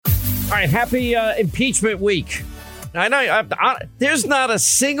All right, happy impeachment week. I know there's not a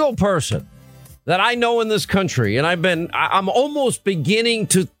single person that I know in this country, and I'm almost beginning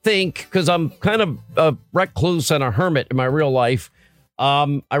to think, because I'm kind of a recluse and a hermit in my real life.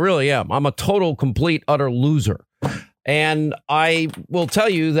 I really am. I'm a total, complete, utter loser. And I will tell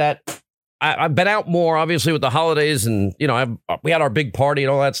you that I've been out more, obviously, with the holidays, and, you know, we had our big party and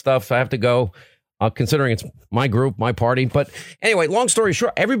all that stuff. I have to go. Considering it's my group, my party. But anyway, long story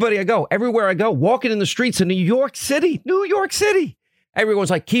short, everywhere I go, walking in the streets in New York City,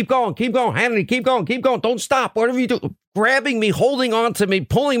 everyone's like, keep going, Hannity, keep going, don't stop, whatever you do, grabbing me, holding on to me,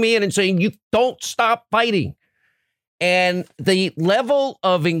 pulling me in and saying, you don't stop fighting. And the level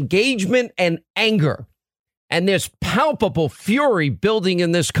of engagement and anger and this palpable fury building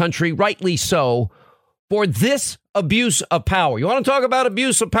in this country, rightly so, for this abuse of power. You want to talk about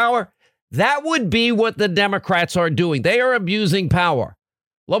abuse of power? That would be what the Democrats are doing. They are abusing power.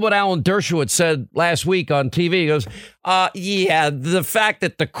 Love what Alan Dershowitz said last week on TV. He goes, the fact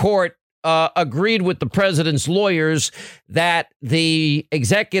that the court agreed with the president's lawyers that the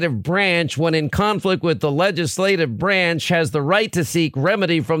executive branch, when in conflict with the legislative branch, has the right to seek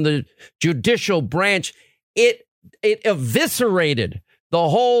remedy from the judicial branch. It eviscerated the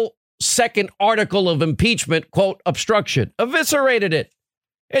whole second article of impeachment, quote, obstruction. Eviscerated it.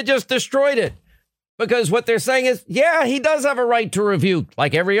 It just destroyed it, because what they're saying is, yeah, he does have a right to review,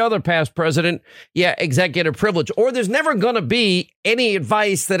 like every other past president. Yeah, executive privilege, or there's never going to be any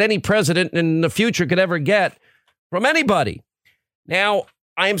advice that any president in the future could ever get from anybody. Now,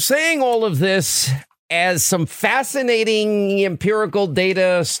 I'm saying all of this as some fascinating empirical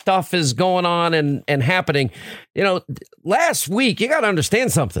data stuff is going on and happening. You know, last week, you got to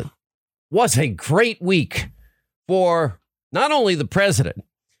understand something, was a great week for not only the president,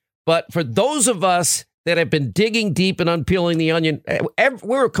 but for those of us that have been digging deep and unpeeling the onion. We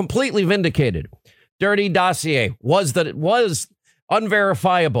were completely vindicated. Dirty dossier was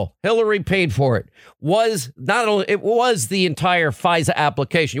unverifiable. Hillary paid for it. It was the entire FISA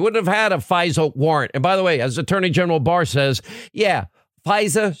application. You wouldn't have had a FISA warrant. And by the way, as Attorney General Barr says, yeah,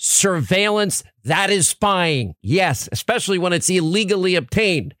 FISA surveillance, that is spying. Yes, especially when it's illegally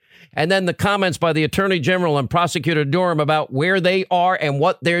obtained. And then the comments by the Attorney General and Prosecutor Durham about where they are and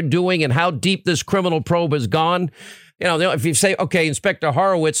what they're doing and how deep this criminal probe has gone. You know, if you say, OK, Inspector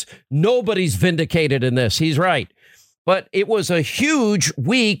Horowitz, nobody's vindicated in this. He's right. But it was a huge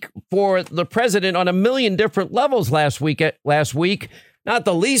week for the president on a million different levels last week, not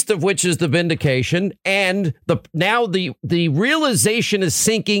the least of which is the vindication. And now the realization is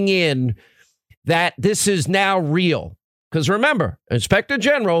sinking in that this is now real. Because remember, Inspector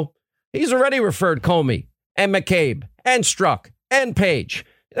General, he's already referred Comey and McCabe and Strzok and Page.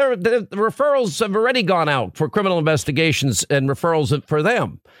 The referrals have already gone out for criminal investigations and referrals for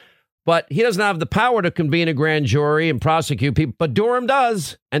them. But he doesn't have the power to convene a grand jury and prosecute people. But Durham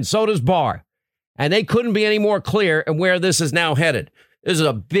does, and so does Barr. And they couldn't be any more clear in where this is now headed. This is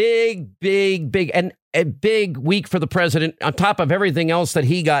a big week for the president, on top of everything else that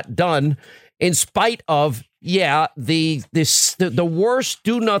he got done, in spite of, the worst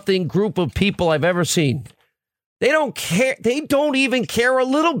do-nothing group of people I've ever seen. They don't care. They don't even care a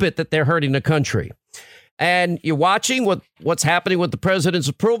little bit that they're hurting the country. And you're watching what's happening with the president's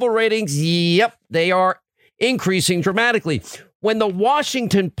approval ratings. Yep, they are increasing dramatically. When the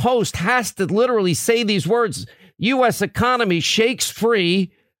Washington Post has to literally say these words, U.S. economy shakes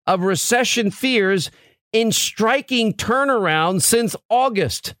free of recession fears in striking turnaround since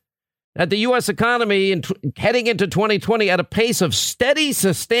August. That the U.S. economy heading into 2020 at a pace of steady,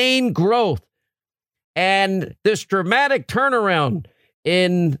 sustained growth. And this dramatic turnaround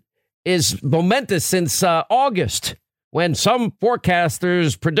is momentous since August, when some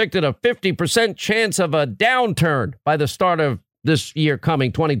forecasters predicted a 50% chance of a downturn by the start of this year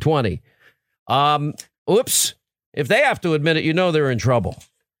coming, 2020. Oops. If they have to admit it, you know they're in trouble.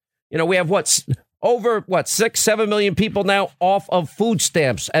 You know, we have over 6-7 million people now off of food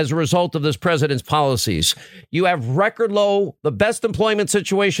stamps as a result of this president's policies. You have record low, the best employment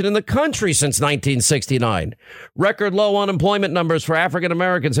situation in the country since 1969. Record low unemployment numbers for African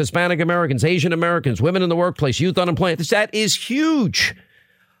Americans, Hispanic Americans, Asian Americans, women in the workplace, youth unemployment. That is huge.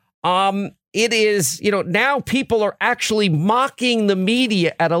 It is, now people are actually mocking the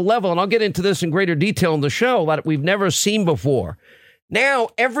media at a level, and I'll get into this in greater detail in the show, that we've never seen before. Now,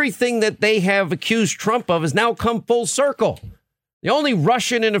 everything that they have accused Trump of has now come full circle. The only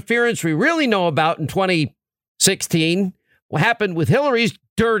Russian interference we really know about in 2016, what happened with Hillary's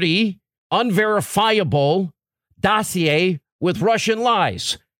dirty, unverifiable dossier with Russian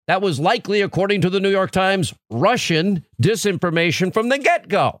lies. That was likely, according to the New York Times, Russian disinformation from the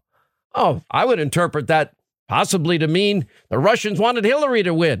get-go. Oh, I would interpret that possibly to mean the Russians wanted Hillary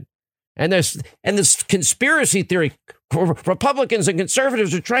to win. And this conspiracy theory, Republicans and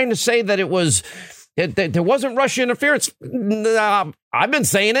conservatives are trying to say that that there wasn't Russian interference. I've been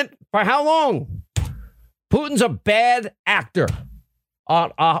saying it for how long? Putin's a bad actor.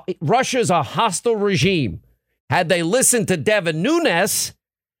 Russia's a hostile regime. Had they listened to Devin Nunes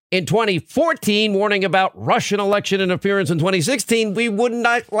in 2014, warning about Russian election interference in 2016, we would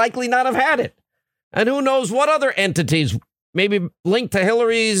likely not have had it. And who knows what other entities, maybe linked to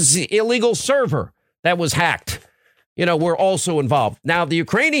Hillary's illegal server that was hacked, were also involved. Now, the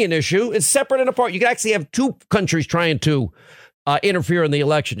Ukrainian issue is separate and apart. You can actually have two countries trying to interfere in the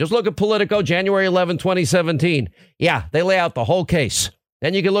election. Just look at Politico, January 11, 2017. Yeah, they lay out the whole case.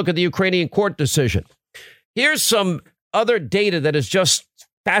 Then you can look at the Ukrainian court decision. Here's some other data that is just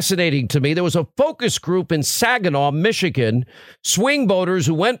fascinating to me. There was a focus group in Saginaw, Michigan, swing voters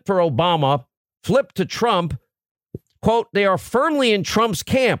who went for Obama, flipped to Trump. Quote, they are firmly in Trump's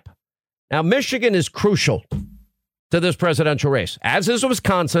camp. Now, Michigan is crucial to this presidential race, as is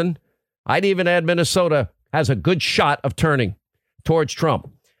Wisconsin. I'd even add Minnesota has a good shot of turning towards Trump.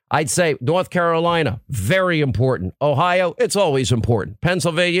 I'd say North Carolina, very important. Ohio, it's always important.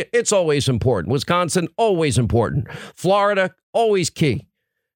 Pennsylvania, it's always important. Wisconsin, always important. Florida, always key.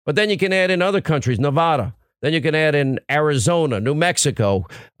 But then you can add in other countries, Nevada. Then you can add in Arizona, New Mexico,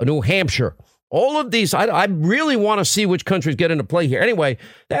 New Hampshire. All of these, I really want to see which countries get into play here. Anyway,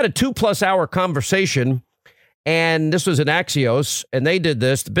 they had a 2+ hour conversation, and this was in Axios, and they did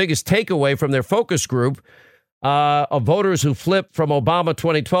this. The biggest takeaway from their focus group of voters who flipped from Obama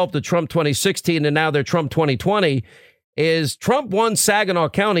 2012 to Trump 2016, and now they're Trump 2020, is Trump won Saginaw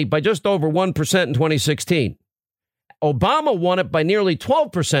County by just over 1% in 2016. Obama won it by nearly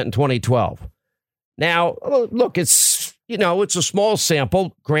 12% in 2012. Now, look, it's a small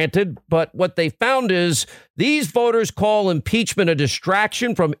sample, granted, but what they found is these voters call impeachment a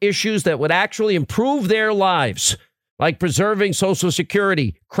distraction from issues that would actually improve their lives, like preserving Social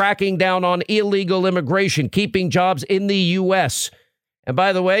Security, cracking down on illegal immigration, keeping jobs in the U.S. And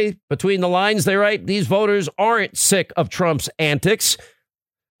by the way, between the lines, they write these voters aren't sick of Trump's antics.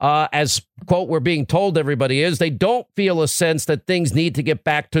 As, quote, we're being told everybody is. They don't feel a sense that things need to get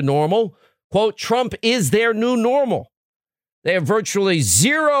back to normal. Quote, Trump is their new normal. They have virtually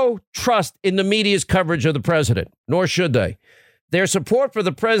zero trust in the media's coverage of the president, nor should they. Their support for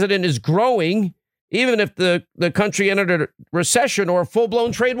the president is growing, even if the country entered a recession or a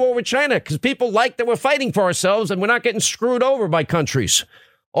full-blown trade war with China, because people like that we're fighting for ourselves and we're not getting screwed over by countries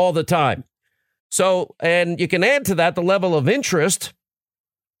all the time. So, and you can add to that the level of interest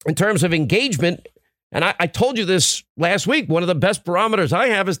in terms of engagement. And I told you this last week. One of the best barometers I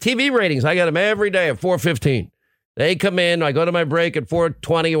have is TV ratings. I get them every day at 4:15. They come in. I go to my break at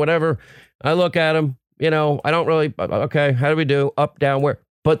 4:20 or whatever. I look at them. I don't really. OK, how do we do? Up, down, where?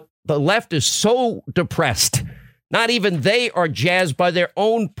 But the left is so depressed. Not even they are jazzed by their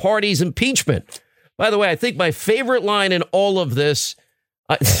own party's impeachment. By the way, I think my favorite line in all of this,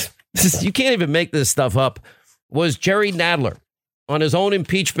 you can't even make this stuff up, was Jerry Nadler on his own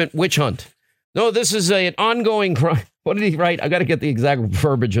impeachment witch hunt. No, this is an ongoing crime. What did he write? I got to get the exact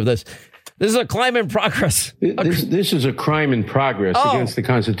verbiage of this. This is a crime in progress. This is a crime in progress against the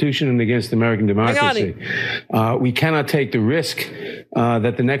Constitution and against American democracy. We cannot take the risk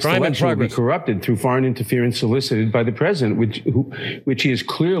that the next election will be corrupted through foreign interference solicited by the president, which he is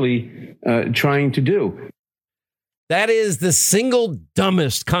clearly trying to do. That is the single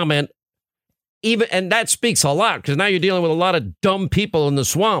dumbest comment. And that speaks a lot, because now you're dealing with a lot of dumb people in the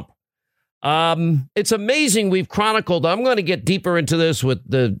swamp. It's amazing we've chronicled. I'm going to get deeper into this with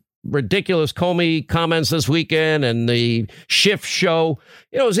the ridiculous Comey comments this weekend and the Schiff show.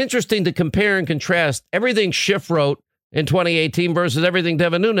 It was interesting to compare and contrast everything Schiff wrote in 2018 versus everything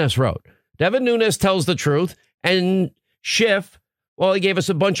Devin Nunes wrote. Devin Nunes tells the truth, and Schiff, well, he gave us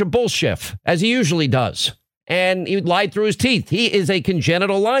a bunch of bullshit, as he usually does. And he lied through his teeth. He is a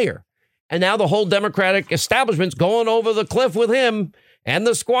congenital liar. And now the whole Democratic establishment's going over the cliff with him and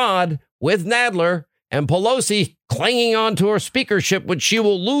the squad with Nadler, and Pelosi clinging on to her speakership, which she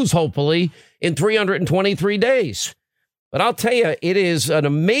will lose, hopefully, in 323 days. But I'll tell you, it is an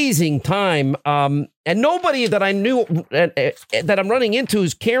amazing time. And nobody that I knew that I'm running into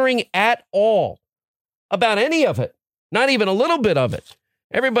is caring at all about any of it, not even a little bit of it.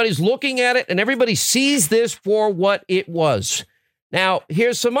 Everybody's looking at it, and everybody sees this for what it was. Now,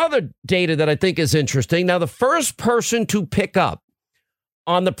 here's some other data that I think is interesting. Now, the first person to pick up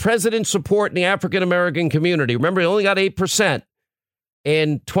on the president's support in the African-American community, remember, he only got 8%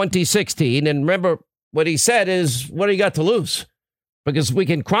 in 2016. And remember, what he said is, what do you got to lose? because we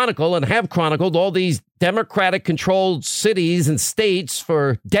can chronicle and have chronicled all these Democratic-controlled cities and states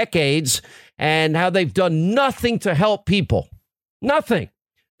for decades and how they've done nothing to help people. Nothing.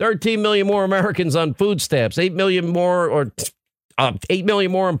 13 million more Americans on food stamps, 8 million more or 8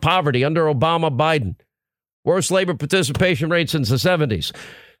 million more in poverty under Obama, Biden. Worst labor participation rate since the 70s.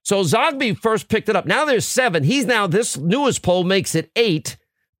 So Zogby first picked it up. Now there's 7. He's now, this newest poll makes it 8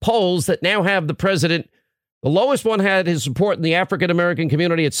 polls that now have the president. The lowest one had his support in the African-American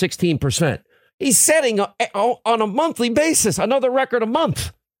community at 16%. He's setting on a monthly basis another record a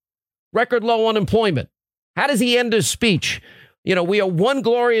month. Record low unemployment. How does he end his speech? You know, we are one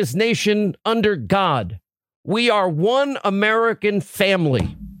glorious nation under God. We are one American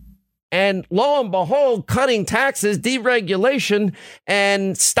family. And lo and behold, cutting taxes, deregulation,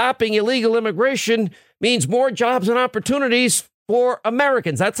 and stopping illegal immigration means more jobs and opportunities for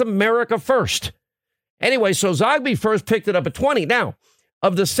Americans. That's America first. Anyway, so Zogby first picked it up at 20. Now,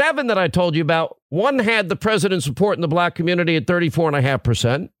 of the 7 that I told you about, one had the president's support in the black community at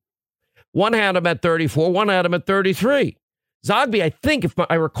 34.5%. One had him at 34. One had him at 33. Zogby, I think, if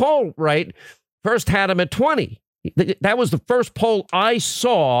I recall right, first had him at 20. That was the first poll I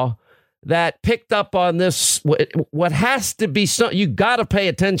saw that picked up on this. What has to be, you got to pay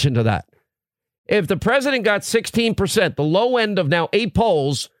attention to that. If the president got 16%, the low end of now 8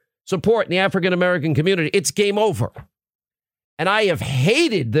 polls support in the African-American community, it's game over. And I have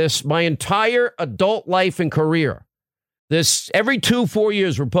hated this my entire adult life and career. This every 2-4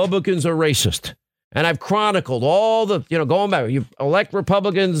 years, Republicans are racist. And I've chronicled all the, going back, you elect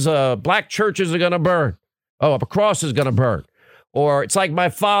Republicans, black churches are going to burn. Oh, a cross is going to burn. Or it's like my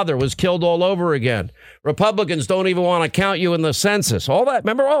father was killed all over again. Republicans don't even want to count you in the census. All that.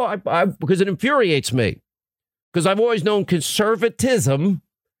 Remember, because it infuriates me. Because I've always known conservatism,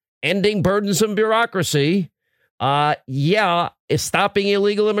 ending burdensome bureaucracy, is stopping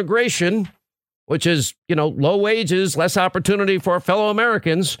illegal immigration, which is, low wages, less opportunity for our fellow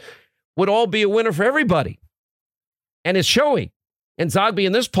Americans, would all be a winner for everybody. And it's showing. And Zogby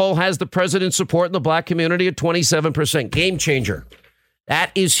in this poll has the president's support in the black community at 27%. Game changer.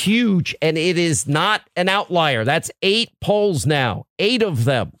 That is huge. And it is not an outlier. That's 8 polls now. 8 of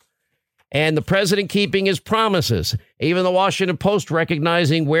them. And the president keeping his promises. Even the Washington Post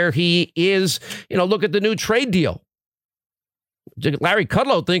recognizing where he is. Look at the new trade deal. Larry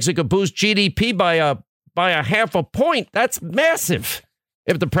Kudlow thinks it could boost GDP by a 0.5 point. That's massive.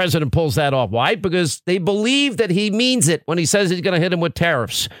 If the president pulls that off. Why? Because they believe that he means it when he says he's going to hit him with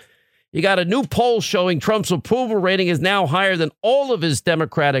tariffs. You got a new poll showing Trump's approval rating is now higher than all of his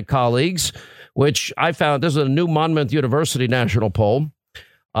Democratic colleagues, which I found, this is a new Monmouth University national poll.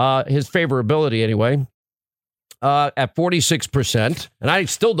 His favorability, anyway, at 46%. And I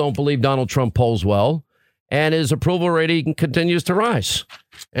still don't believe Donald Trump polls well. And his approval rating continues to rise.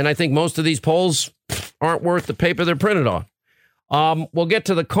 And I think most of these polls aren't worth the paper they're printed on. We'll get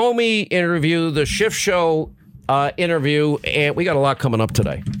to the Comey interview, the Schiff Show interview, and we got a lot coming up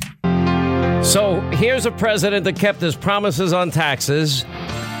today. So here's a president that kept his promises on taxes,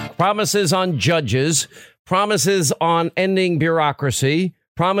 promises on judges, promises on ending bureaucracy,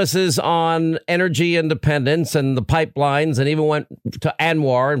 promises on energy independence and the pipelines, and even went to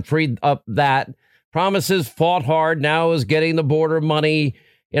Anwar and freed up that. Promises, fought hard, now is getting the border money,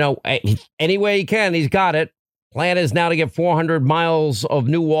 any way he can, he's got it. Plan is now to get 400 miles of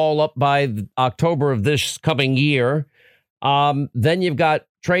new wall up by October of this coming year. Then you've got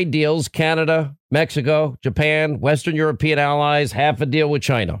trade deals, Canada, Mexico, Japan, Western European allies, half a deal with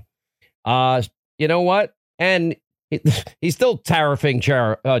China. You know what? And he's still tariffing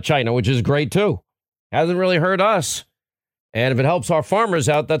China, which is great, too. Hasn't really hurt us. And if it helps our farmers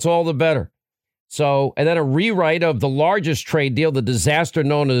out, that's all the better. So, and then a rewrite of the largest trade deal, the disaster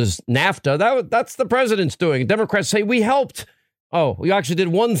known as NAFTA. That's the president's doing. Democrats say we helped. Oh, we actually did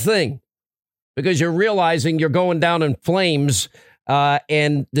one thing because you're realizing you're going down in flames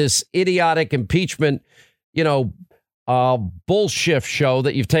and this idiotic impeachment, bullshit show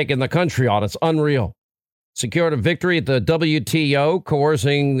that you've taken the country on. It's unreal. Secured a victory at the WTO,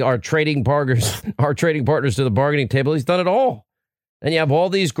 coercing our trading partners to the bargaining table. He's done it all. And you have all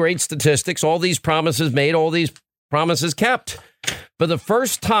these great statistics, all these promises made, all these promises kept. For the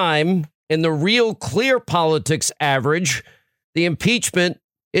first time in the real clear politics average, the impeachment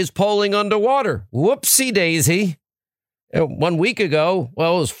is polling underwater. Whoopsie daisy. 1 week ago, it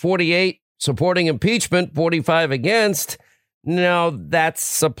was 48 supporting impeachment, 45 against. Now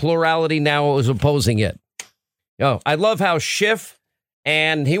that's a plurality now is opposing it. I love how Schiff,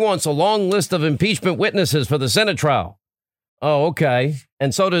 and he wants a long list of impeachment witnesses for the Senate trial. Oh, okay.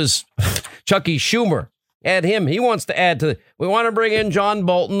 And so does Chucky Schumer. Add him. He wants to add to. We want to bring in John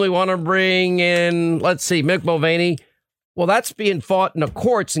Bolton. We want to bring in, let's see, Mick Mulvaney. Well, that's being fought in the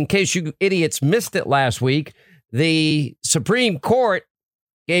courts. In case you idiots missed it last week, the Supreme Court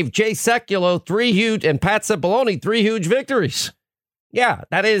gave Jay Sekulow 3 huge and Pat Cipollone 3 huge victories. Yeah,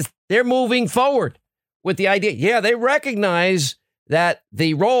 that is, they're moving forward with the idea. Yeah, they recognize that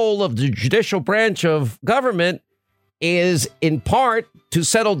the role of the judicial branch of government is in part to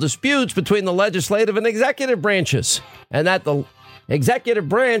settle disputes between the legislative and executive branches, and that the executive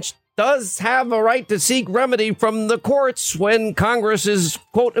branch does have a right to seek remedy from the courts when Congress is,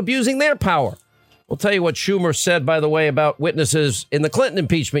 quote, abusing their power. We'll tell you what Schumer said, by the way, about witnesses in the Clinton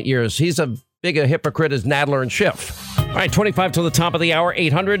impeachment years. He's as big a hypocrite as Nadler and Schiff. All right, 25 to the top of the hour,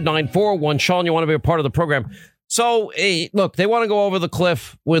 800-941. Sean, you want to be a part of the program. So, look, they want to go over the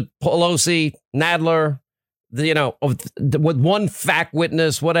cliff with Pelosi, Nadler, with one fact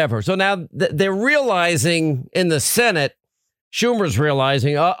witness, whatever. So now they're realizing in the Senate, Schumer's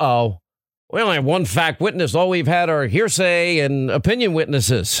realizing, we only have one fact witness. All we've had are hearsay and opinion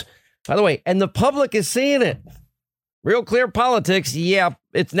witnesses. By the way, and the public is seeing it. Real Clear Politics, yeah,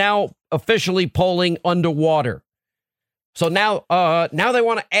 it's now officially polling underwater. So now they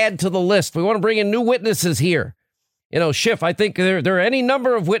want to add to the list. We want to bring in new witnesses here. Schiff, I think there are any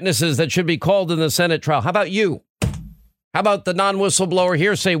number of witnesses that should be called in the Senate trial. How about you? How about the non-whistleblower,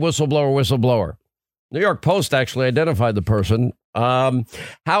 hearsay whistleblower? New York Post actually identified the person. How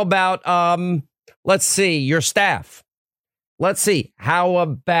about, let's see, your staff? Let's see. How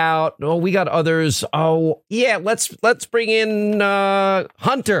about, we got others. Oh, yeah, let's bring in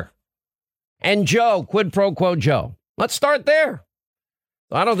Hunter and Joe, quid pro quo Joe. Let's start there.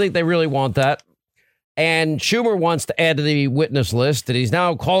 I don't think they really want that. And Schumer wants to add to the witness list that he's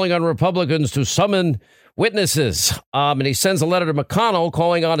now calling on Republicans to summon witnesses. And he sends a letter to McConnell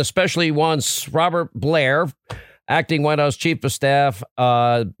calling on, especially wants Robert Blair, acting White House chief of staff,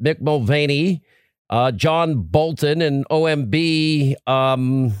 Mick Mulvaney, John Bolton, and OMB,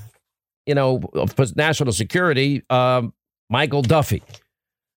 national security, Michael Duffy.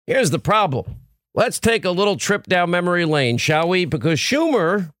 Here's the problem. Let's take a little trip down memory lane, shall we? Because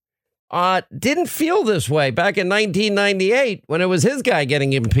Schumer didn't feel this way back in 1998 when it was his guy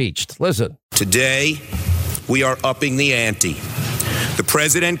getting impeached. Listen. Today, we are upping the ante. The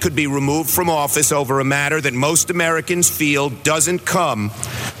president could be removed from office over a matter that most Americans feel doesn't come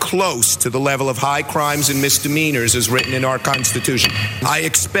close to the level of high crimes and misdemeanors as written in our Constitution. I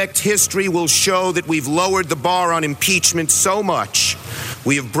expect history will show that we've lowered the bar on impeachment so much.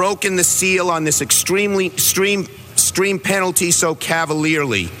 We have broken the seal on this extreme penalty so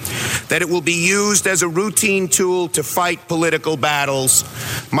cavalierly that it will be used as a routine tool to fight political battles.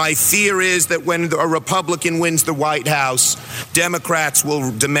 My fear is that when a Republican wins the White House, Democrats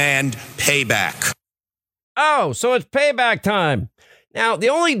will demand payback. Oh, so it's payback time. Now, the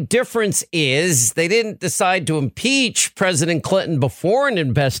only difference is they didn't decide to impeach President Clinton before an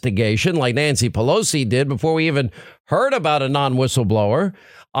investigation like Nancy Pelosi did before we even heard about a non-whistleblower.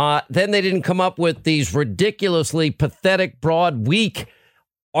 Then they didn't come up with these ridiculously pathetic, broad, weak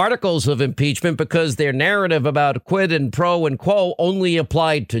articles of impeachment because their narrative about quid and pro and quo only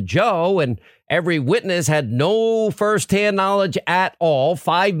applied to Joe, and every witness had no firsthand knowledge at all.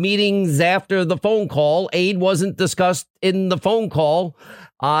 5 meetings after the phone call, aid wasn't discussed in the phone call.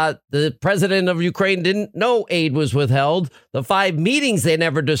 The president of Ukraine didn't know aid was withheld. The 5 meetings, they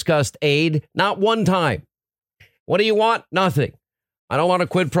never discussed aid, not one time. What do you want? Nothing. I don't want a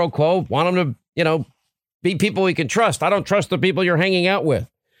quid pro quo. Want them to, be people we can trust. I don't trust the people you're hanging out with.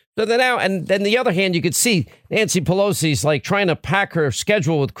 So then now, and then the other hand, you could see Nancy Pelosi's like trying to pack her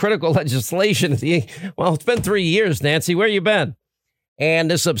schedule with critical legislation. Well, it's been 3 years, Nancy. Where you been?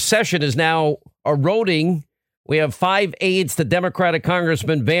 And this obsession is now eroding. We have 5 aides to Democratic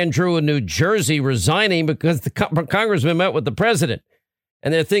Congressman Van Drew in New Jersey resigning because the congressman met with the president.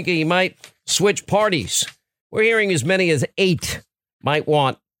 And they're thinking he might switch parties. We're hearing as many as 8 might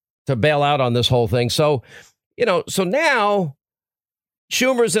want to bail out on this whole thing. So, so now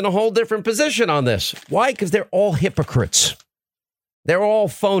Schumer's in a whole different position on this. Why? Because they're all hypocrites. They're all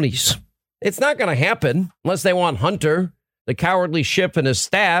phonies. It's not going to happen unless they want Hunter, the cowardly Schiff and his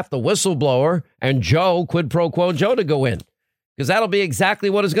staff, the whistleblower, and Joe, quid pro quo Joe, to go in. Because that'll be exactly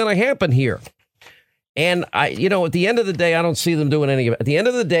what is going to happen here. And at the end of the day, I don't see them doing any of it. At the end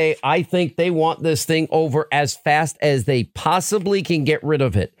of the day, I think they want this thing over as fast as they possibly can get rid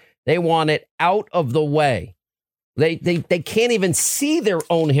of it. They want it out of the way. They can't even see their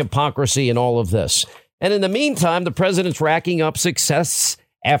own hypocrisy in all of this. And in the meantime, the president's racking up success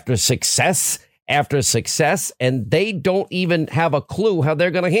after success after success, and they don't even have a clue how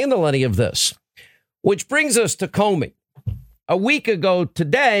they're going to handle any of this. Which brings us to Comey. A week ago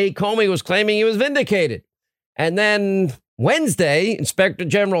today, Comey was claiming he was vindicated. And then Wednesday, Inspector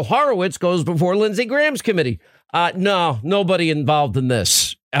General Horowitz goes before Lindsey Graham's committee. No, nobody involved in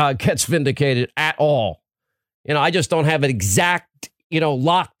this gets vindicated at all. I just don't have an exact,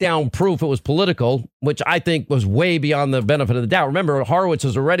 lockdown proof it was political, which I think was way beyond the benefit of the doubt. Remember, Horowitz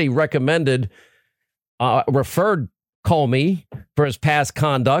has already referred Comey for his past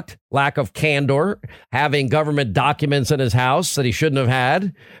conduct, lack of candor, having government documents in his house that he shouldn't have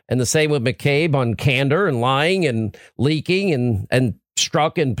had. And the same with McCabe on candor and lying and leaking and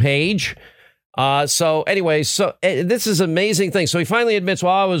Strzok and Page. So this is an amazing thing. So he finally admits,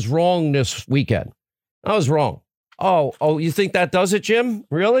 well, I was wrong this weekend. I was wrong. Oh, you think that does it, Jim?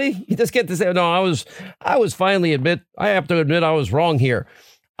 Really? You just get to say, no, I was finally I have to admit I was wrong here.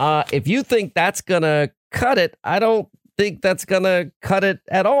 If you think that's going to cut it, I don't think that's going to cut it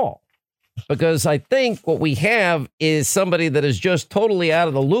at all, because I think what we have is somebody that is just totally out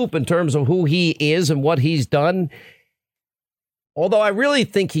of the loop in terms of who he is and what he's done. Although I really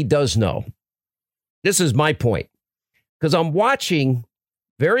think he does know. This is my point, because I'm watching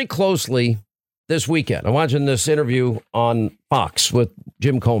very closely this weekend. I'm watching this interview on Fox with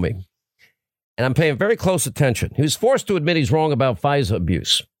Jim Comey, and I'm paying very close attention. He was forced to admit he's wrong about FISA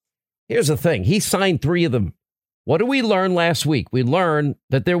abuse. Here's the thing. He signed 3 of them. What did we learn last week? We learned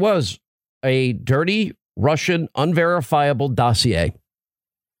that there was a dirty Russian unverifiable dossier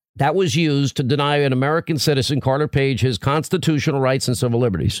that was used to deny an American citizen, Carter Page, his constitutional rights and civil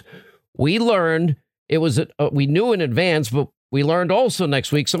liberties. We learned it was, we knew in advance, but we learned also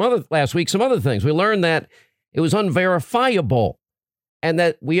last week, some other things. We learned that it was unverifiable, and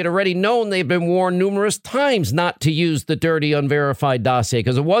that we had already known they've been warned numerous times not to use the dirty unverified dossier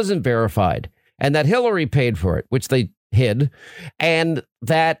because it wasn't verified, and that Hillary paid for it, which they hid, and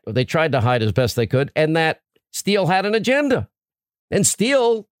that they tried to hide as best they could, and that Steele had an agenda. And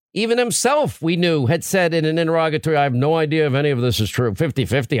Steele, even himself, we knew, had said in an interrogatory, I have no idea if any of this is true.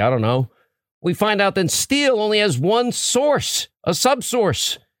 50-50, I don't know. We find out that Steele only has one source, a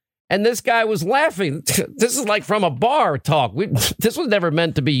subsource. And this guy was laughing. This is like from a bar talk. This was never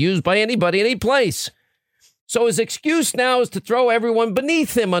meant to be used by anybody, any place. So his excuse now is to throw everyone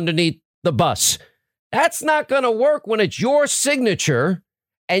beneath him underneath the bus. That's not going to work when it's your signature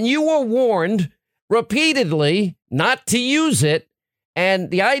and you were warned repeatedly not to use it. And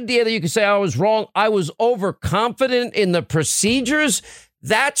the idea that you can say I was wrong, I was overconfident in the procedures,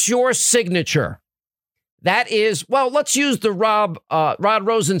 that's your signature. That is, well, let's use the Rod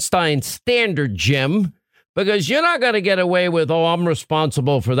Rosenstein standard, Jim, because you're not going to get away with, oh, I'm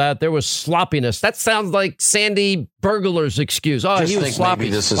responsible for that. There was sloppiness. That sounds like Sandy Burglar's excuse. Oh, he was sloppy.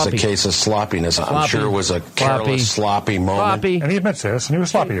 Maybe this is a case of sloppiness. I'm sure it was a careless, sloppy moment. And he admits this, and he was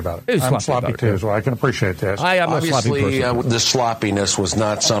sloppy about it. I'm sloppy too, as well. I can appreciate this. Obviously, the sloppiness was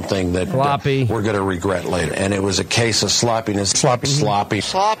not something that we're going to regret later. And it was a case of sloppiness. Sloppy.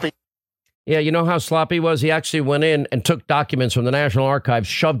 Yeah, you know how sloppy he was? He actually went in and took documents from the National Archives,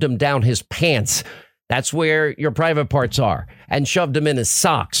 shoved them down his pants. That's where your private parts are. And shoved them in his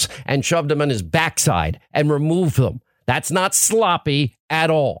socks and shoved them in his backside and removed them. That's not sloppy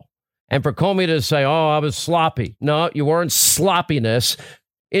at all. And for Comey to say, oh, I was sloppy. No, you weren't sloppiness.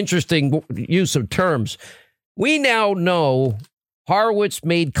 Interesting use of terms. We now know Horowitz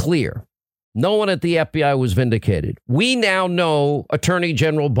made clear no one at the FBI was vindicated. We now know Attorney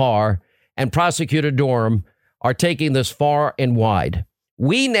General Barr and Prosecutor Durham are taking this far and wide.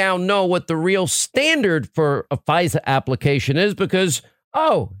 We now know what the real standard for a FISA application is because,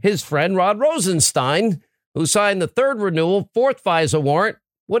 his friend Rod Rosenstein, who signed the 3rd renewal, 4th FISA warrant,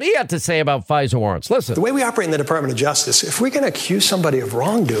 what he had to say about FISA warrants. Listen. The way we operate in the Department of Justice, if we're going to accuse somebody of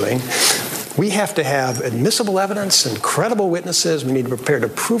wrongdoing, we have to have admissible evidence and credible witnesses. We need to be prepared to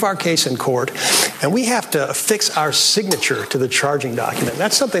prove our case in court. And we have to affix our signature to the charging document.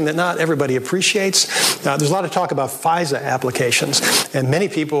 That's something that not everybody appreciates. There's a lot of talk about FISA applications. And many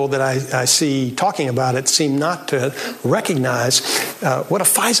people that I see talking about it seem not to recognize what a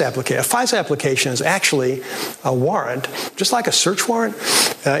FISA application is. A FISA application is actually a warrant, just like a search warrant.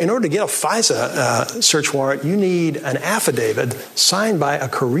 In order to get a FISA search warrant, you need an affidavit signed by a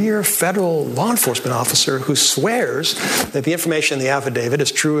career federal law enforcement officer who swears that the information in the affidavit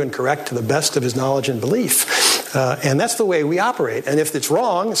is true and correct to the best of his knowledge and belief. And that's the way we operate. And if it's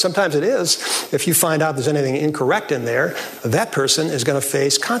wrong, sometimes it is, if you find out there's anything incorrect in there, that person is going to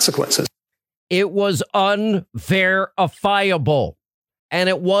face consequences. It was unverifiable. And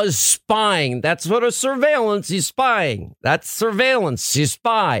it was spying. That's what a surveillance. He's spying. That's surveillance. You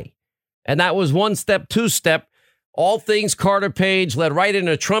spy. And that was 1 step, 2 step. All things Carter Page, led right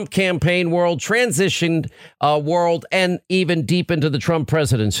into Trump campaign world, transitioned world, and even deep into the Trump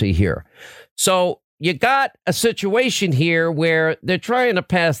presidency here. So you got a situation here where they're trying to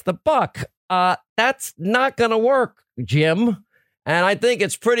pass the buck. That's not going to work, Jim. And I think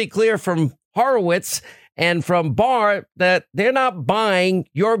it's pretty clear from Horowitz and from Barr that they're not buying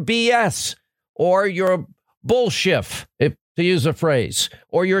your BS or your bullshit, if to use a phrase,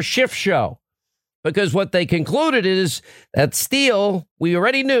 or your shift show. Because what they concluded is that Steele, we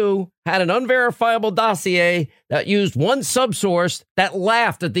already knew, had an unverifiable dossier that used one subsource that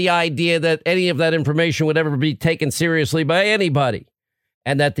laughed at the idea that any of that information would ever be taken seriously by anybody.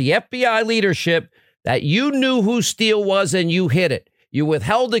 And that the FBI leadership, that you knew who Steele was and you hid it. You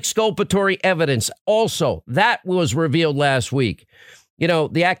withheld exculpatory evidence. Also, that was revealed last week. You know,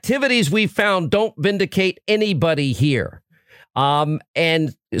 the activities we found don't vindicate anybody here.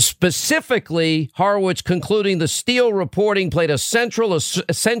 And specifically, Horowitz concluding the Steele reporting played a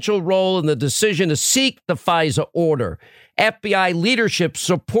essential role in the decision to seek the FISA order. FBI leadership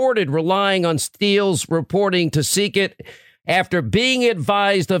supported relying on Steele's reporting to seek it after being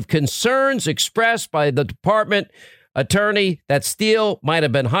advised of concerns expressed by the department attorney that Steele might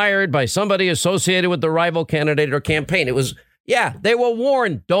have been hired by somebody associated with the rival candidate or campaign. It was, they were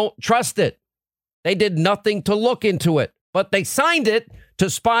warned. Don't trust it. They did nothing to look into it. But they signed it to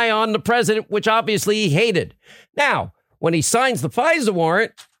spy on the president, which obviously he hated. Now, when he signs the FISA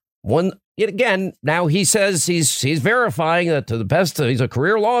warrant, now he says he's verifying that to the best, he's a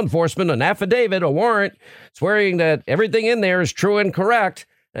career law enforcement, an affidavit, a warrant, swearing that everything in there is true and correct.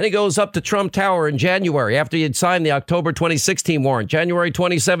 And he goes up to Trump Tower in January after he had signed the October 2016 warrant. January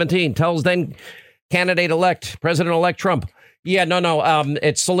 2017, tells then candidate-elect, President-elect Trump,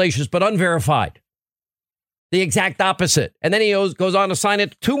 it's salacious but unverified. The exact opposite. And then he goes on to sign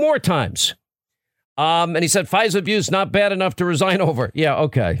it 2 more times. And he said, FISA abuse not bad enough to resign over. Yeah,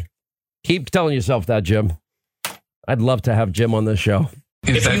 okay. Keep telling yourself that, Jim. I'd love to have Jim on this show.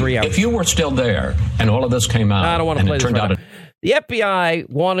 If you were still there and all of this came out, I don't want to play this right now. The FBI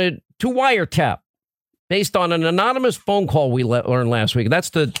wanted to wiretap based on an anonymous phone call we learned last week. That's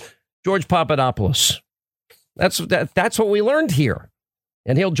to George Papadopoulos. That's what we learned here.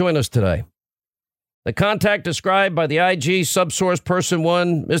 And he'll join us today. The contact described by the IG, subsource person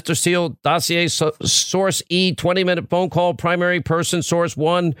 1, Mr. Steele, dossier source E, 20-minute phone call, primary person source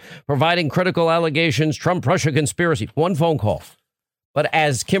 1, providing critical allegations, Trump-Russia conspiracy. 1 phone call. But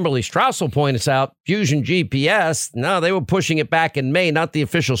as Kimberly Strassel points out, Fusion GPS, they were pushing it back in May, not the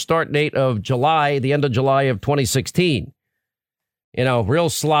official start date of July, the end of July of 2016. Real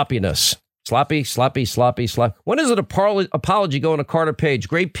sloppiness. Sloppy. When is an apology going to Carter Page?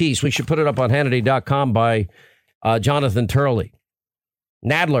 Great piece. We should put it up on Hannity.com by Jonathan Turley.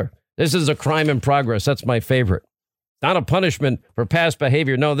 Nadler, this is a crime in progress. That's my favorite. Not a punishment for past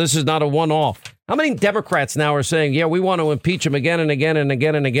behavior. No, this is not a one-off. How many Democrats now are saying, we want to impeach him again and again and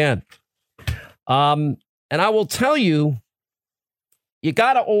again and again? And I will tell you, you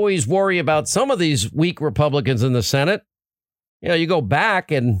got to always worry about some of these weak Republicans in the Senate. You go back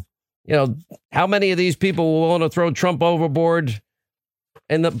and how many of these people were willing to throw Trump overboard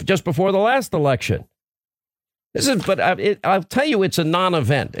just before the last election? I'll tell you, it's a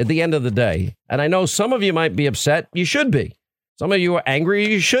non-event at the end of the day. And I know some of you might be upset. You should be. Some of you are angry.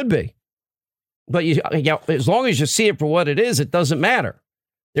 You should be. But as long as you see it for what it is, it doesn't matter.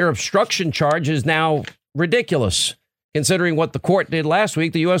 Their obstruction charge is now ridiculous, considering what the court did last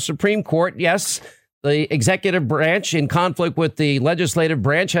week. The U.S. Supreme Court, yes, the executive branch in conflict with the legislative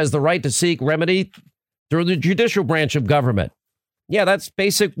branch has the right to seek remedy through the judicial branch of government. Yeah, that's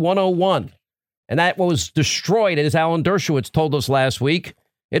basic 101. And that was destroyed, as Alan Dershowitz told us last week.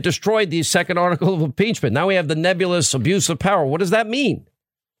 It destroyed the second article of impeachment. Now we have the nebulous abuse of power. What does that mean?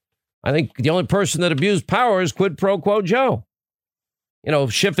 I think the only person that abused power is quid pro quo Joe.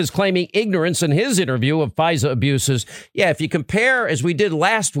 Schiff is claiming ignorance in his interview of FISA abuses. Yeah, if you compare, as we did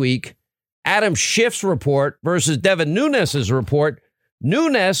last week, Adam Schiff's report versus Devin Nunes's report,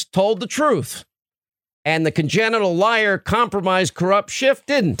 Nunes told the truth. And the congenital liar, compromised, corrupt Schiff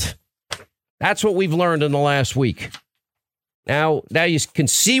didn't. That's what we've learned in the last week. Now you can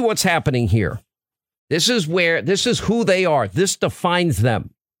see what's happening here. This is who they are. This defines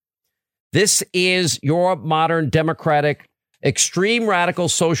them. This is your modern democratic, extreme radical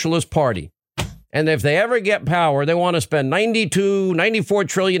socialist party. And if they ever get power, they want to spend $94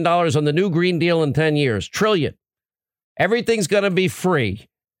 trillion on the new Green Deal in 10 years. Trillion. Everything's going to be free.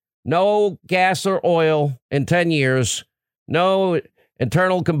 No gas or oil in 10 years. No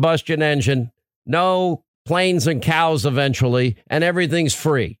internal combustion engine. No planes and cows eventually. And everything's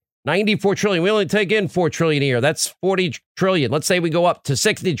free. 94 trillion. We only take in 4 trillion a year. That's 40 trillion. Let's say we go up to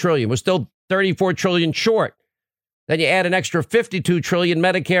 60 trillion. We're still 34 trillion short. Then you add an extra 52 trillion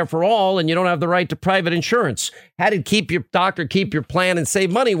Medicare for all, and you don't have the right to private insurance. How did keep your doctor, keep your plan and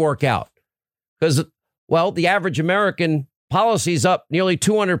save money work out? Because, well, the average American policy is up nearly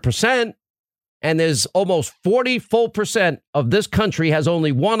 200%. And there's almost 40% of this country has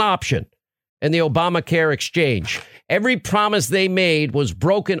only one option in the Obamacare exchange. Every promise they made was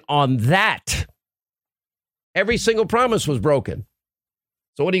broken on that. Every single promise was broken.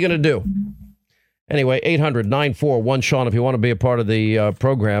 So what are you going to do? Anyway, 800-941-SEAN if you want to be a part of the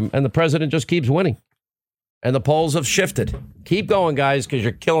program. And the president just keeps winning. And the polls have shifted. Keep going, guys, because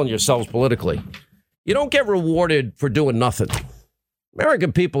you're killing yourselves politically. You don't get rewarded for doing nothing.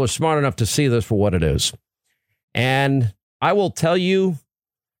 American people are smart enough to see this for what it is. And I will tell you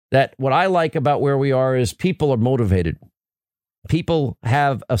that what I like about where we are is people are motivated. People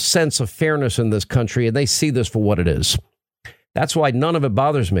have a sense of fairness in this country, and they see this for what it is. That's why none of it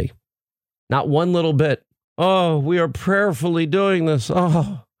bothers me. Not one little bit. Oh, we are prayerfully doing this.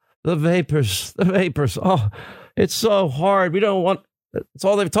 Oh, the vapors. Oh, it's so hard. We don't want, it's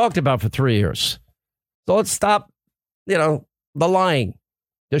all they've talked about for 3 years. So let's stop, the lying,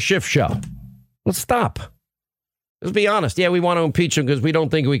 the shift show. Let's stop. Let's be honest. Yeah, we want to impeach him because we don't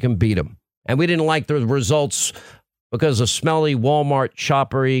think we can beat him. And we didn't like the results because of smelly Walmart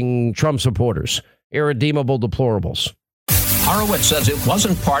shopping Trump supporters, irredeemable deplorables. Horowitz says it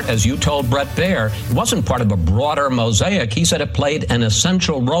wasn't part, as you told Bret Baier, it wasn't part of a broader mosaic. He said it played an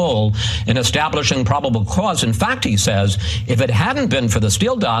essential role in establishing probable cause. In fact, he says, if it hadn't been for the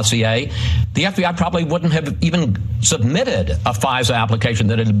Steele dossier, the FBI probably wouldn't have even submitted a FISA application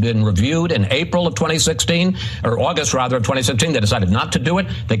that had been reviewed in April of 2016, or August, rather, of 2016. They decided not to do it.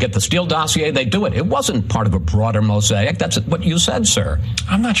 They get the Steele dossier. They do it. It wasn't part of a broader mosaic. That's what you said, sir.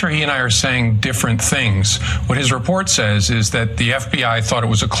 I'm not sure he and I are saying different things. What his report says is that the FBI thought it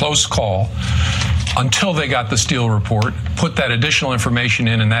was a close call until they got the Steele report, put that additional information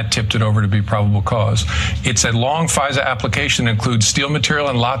in, and that tipped it over to be probable cause. It's a long FISA application that includes Steele material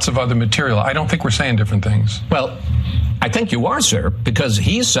and lots of other material. I don't think we're saying different things. Well, I think you are, sir, because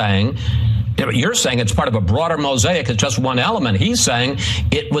he's saying, you're saying it's part of a broader mosaic. It's just one element. He's saying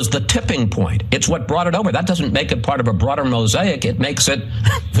it was the tipping point. It's what brought it over. That doesn't make it part of a broader mosaic. It makes it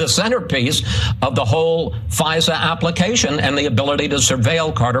the centerpiece of the whole FISA application and the ability to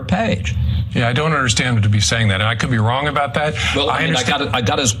surveil Carter Page. Yeah, I don't understand him to be saying that. And I could be wrong about that. Well, I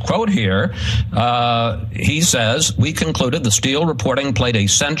got his quote here. He says, we concluded the Steele reporting played a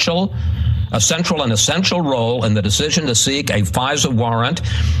central and essential role in the decision to seek a FISA warrant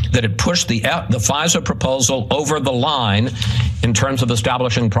that had pushed the FISA proposal over the line in terms of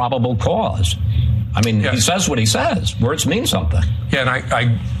establishing probable cause. I mean, He says what he says. Words mean something. Yeah,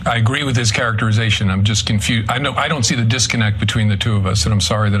 and I agree with his characterization. I'm just confused. I don't see the disconnect between the two of us, and I'm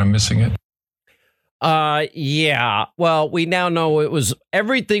sorry that I'm missing it. Yeah. Well, we now know it was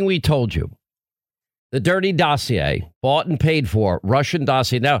everything we told you. The dirty dossier, bought and paid for, Russian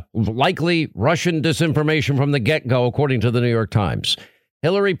dossier. Now, likely Russian disinformation from the get-go, according to the New York Times.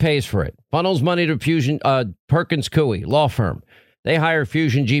 Hillary pays for it, funnels money to Fusion, Perkins Coie, law firm. They hire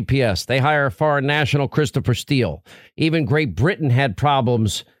Fusion GPS. They hire foreign national Christopher Steele. Even Great Britain had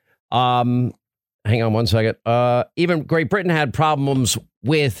problems. Hang on one second. Even Great Britain had problems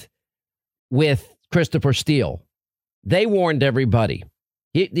with Christopher Steele. They warned everybody.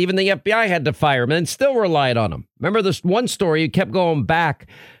 Even the FBI had to fire him and still relied on him. Remember this one story? He kept going back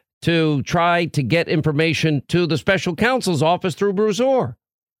to try to get information to the special counsel's office through Bruce Orr.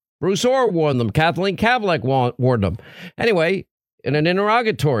 Bruce Orr warned them. Kathleen Kavlik warned them. Anyway, in an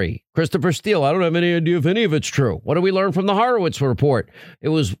interrogatory, Christopher Steele, I don't have any idea if any of it's true. What do we learn from the Horowitz report? It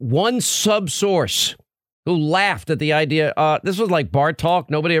was one sub-source who laughed at the idea. This was like bar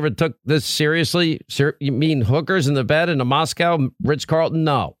talk. Nobody ever took this seriously. You mean hookers in the bed in a Moscow Ritz-Carlton?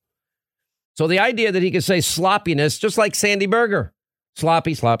 No. So the idea that he could say sloppiness, just like Sandy Berger.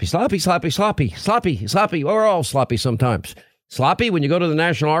 Sloppy, sloppy, sloppy, sloppy, sloppy, sloppy, sloppy. We're all sloppy sometimes. Sloppy when you go to the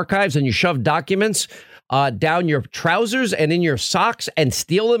National Archives and you shove documents down your trousers and in your socks and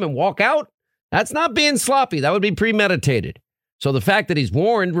steal them and walk out. That's not being sloppy. That would be premeditated. So the fact that he's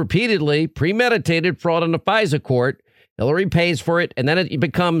warned repeatedly, premeditated fraud in the FISA court, Hillary pays for it, and then it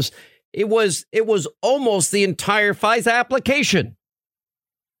becomes, it was almost the entire FISA application.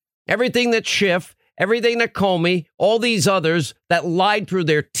 Everything that Schiff, everything that Comey, all these others that lied through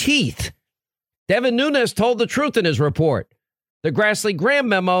their teeth. Devin Nunes told the truth in his report. The Grassley Graham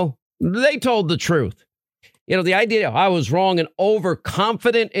memo, they told the truth. The idea I was wrong and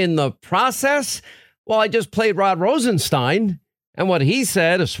overconfident in the process. Well, I just played Rod Rosenstein. And what he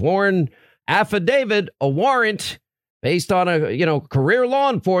said, a sworn affidavit, a warrant based on career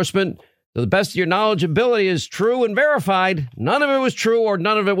law enforcement, to the best of your knowledge and ability, is true and verified. None of it was true, or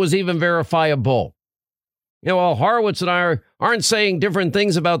none of it was even verifiable. While Horowitz and I aren't saying different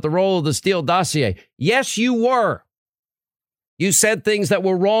things about the role of the Steele dossier. Yes, you were. You said things that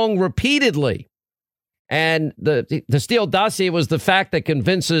were wrong repeatedly. And the Steele dossier was the fact that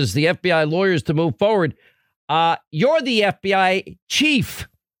convinces the FBI lawyers to move forward. You're the FBI chief.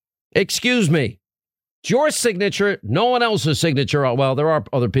 Excuse me. It's your signature, no one else's signature. Well, there are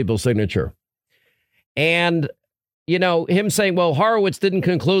other people's signature. And, him saying, well, Horowitz didn't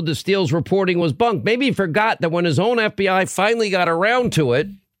conclude that Steele's reporting was bunk. Maybe he forgot that when his own FBI finally got around to it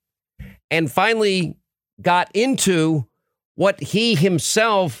and finally got into what he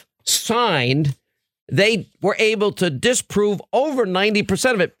himself signed, they were able to disprove over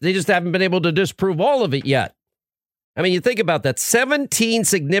 90% of it. They just haven't been able to disprove all of it yet. I mean, you think about that. 17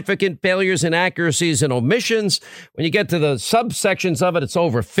 significant failures, inaccuracies, and omissions. When you get to the subsections of it, it's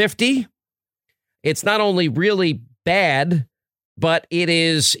over 50. It's not only really bad, but he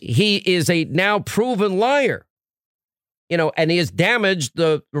is a now proven liar. And he has damaged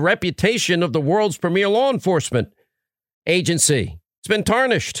the reputation of the world's premier law enforcement agency. It's been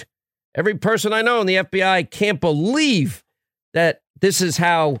tarnished. Every person I know in the FBI can't believe that this is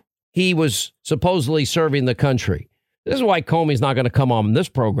how he was supposedly serving the country. This is why Comey's not going to come on this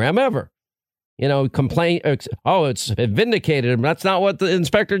program ever. Complain. Oh, it's vindicated him. That's not what the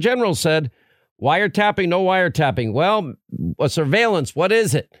inspector general said. Wiretapping, no wiretapping. Well, a surveillance. What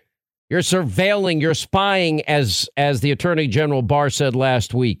is it? You're surveilling, you're spying, as the Attorney General Barr said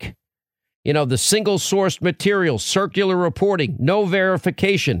last week. The single sourced material, circular reporting, no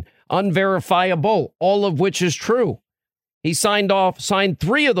verification, unverifiable, all of which is true. He signed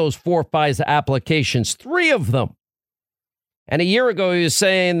 3 of those 4 FISA applications, 3 of them. And a year ago, he was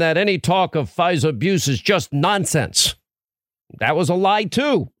saying that any talk of FISA abuse is just nonsense. That was a lie,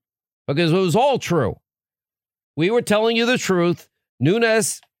 too, because it was all true. We were telling you the truth.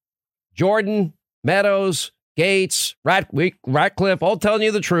 Nunes, Jordan, Meadows, Gates, Ratcliffe, all telling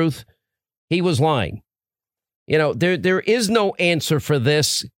you the truth. He was lying. There is no answer for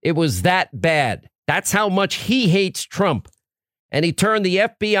this. It was that bad. That's how much he hates Trump. And he turned the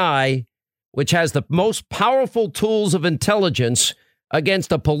FBI, which has the most powerful tools of intelligence,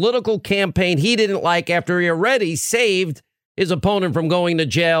 against a political campaign he didn't like after he already saved his opponent from going to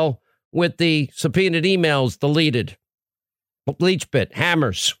jail with the subpoenaed emails deleted. BleachBit,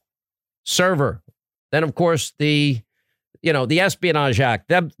 Hammers, Server. Then, of course, the Espionage Act,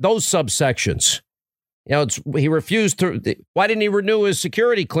 those subsections. He refused to. Why didn't he renew his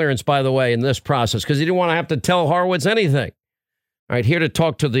security clearance, by the way, in this process? Because he didn't want to have to tell Horowitz anything. All right, here to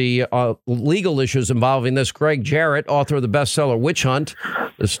talk to the legal issues involving this, Greg Jarrett, author of the bestseller Witch Hunt,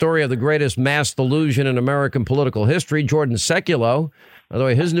 the story of the greatest mass delusion in American political history. Jordan Sekulow, by the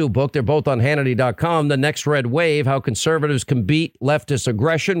way, his new book, they're both on Hannity.com, The Next Red Wave, How Conservatives Can Beat Leftist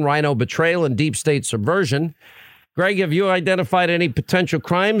Aggression, Rhino Betrayal, and Deep State Subversion. Greg, have you identified any potential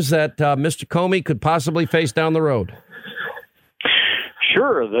crimes that Mr. Comey could possibly face down the road?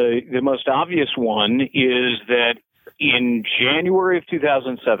 Sure. The most obvious one is that in January of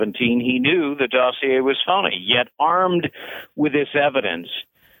 2017, he knew the dossier was phony, yet armed with this evidence,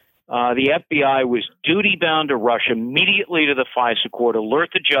 the FBI was duty-bound to rush immediately to the FISA court, alert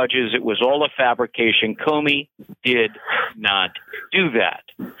the judges it was all a fabrication. Comey did not do that.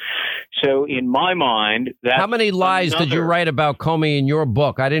 So in my mind, that's how many lies did you write about Comey in your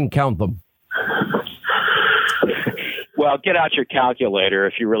book? I didn't count them. Well, get out your calculator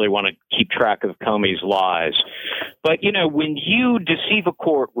if you really want to keep track of Comey's lies. But, when you deceive a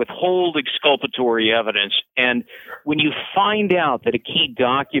court, withhold exculpatory evidence, and when you find out that a key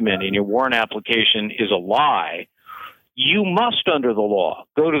document in your warrant application is a lie, you must, under the law,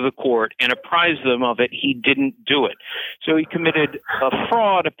 go to the court and apprise them of it. He didn't do it. So he committed a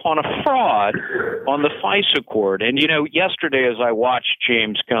fraud upon a fraud on the FISA court. And, yesterday as I watched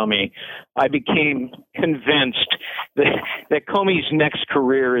James Comey, I became convinced that Comey's next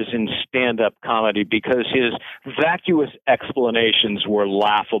career is in stand-up comedy because his vacuous explanations were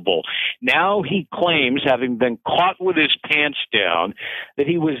laughable. Now he claims, having been caught with his pants down, that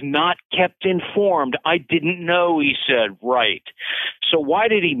he was not kept informed. I didn't know, he said. Right. So why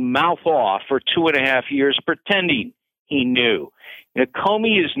did he mouth off for 2.5 years pretending he knew?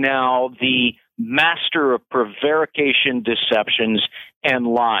 Comey is now the master of prevarication, deceptions, and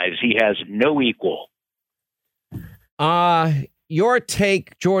lies. He has no equal. Your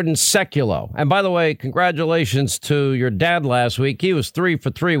take, Jordan Sekulow. And by the way, congratulations to your dad last week. He was 3 for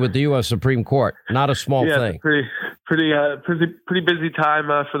 3 with the U.S. Supreme Court. Not a small thing. Pretty Pretty busy time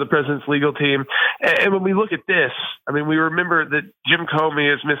for the president's legal team. And when we look at this, I mean, we remember that Jim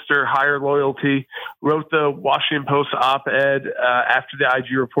Comey, as Mr. Higher Loyalty, wrote the Washington Post op-ed after the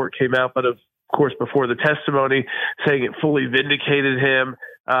IG report came out, but of course before the testimony, saying it fully vindicated him.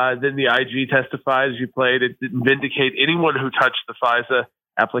 Then the IG testified, as you played, it didn't vindicate anyone who touched the FISA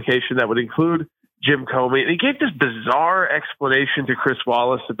application. That would include Jim Comey. And he gave this bizarre explanation to Chris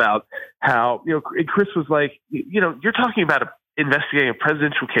Wallace about how, Chris was like, you're talking about investigating a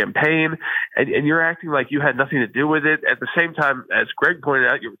presidential campaign and you're acting like you had nothing to do with it. At the same time, as Greg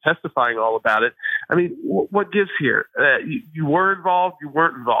pointed out, you were testifying all about it. I mean, what gives here? You were involved, you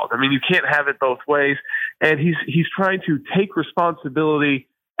weren't involved. I mean, you can't have it both ways. And he's trying to take responsibility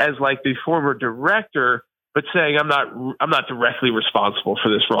as like the former director, but saying I'm not directly responsible for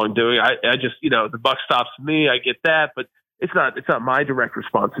this wrongdoing. I just, the buck stops with me. I get that, but it's not my direct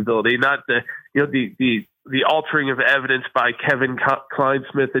responsibility. Not the altering of evidence by Kevin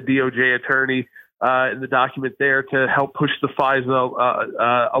Kleinsmith, the DOJ attorney, in the document there to help push the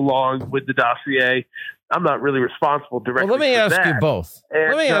FISA along with the dossier. I'm not really responsible directly. Well, let me ask you both.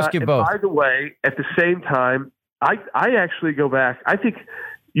 By the way, at the same time, I actually go back. I think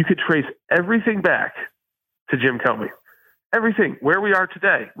you could trace everything back to Jim Comey. Everything. Where we are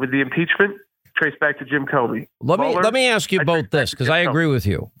today with the impeachment, trace back to Jim Comey. Let me ask you both this, because I agree with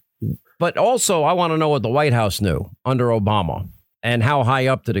you. But also, I want to know what the White House knew under Obama and how high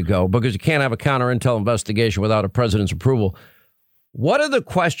up did it go, because you can't have a counterintel investigation without a president's approval. What are the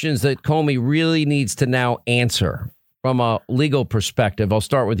questions that Comey really needs to now answer from a legal perspective? I'll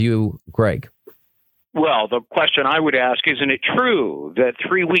start with you, Greg. Well, the question I would ask, isn't it true that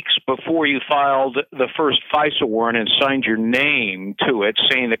 3 weeks before you filed the first FISA warrant and signed your name to it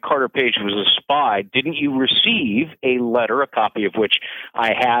saying that Carter Page was a spy, didn't you receive a letter, a copy of which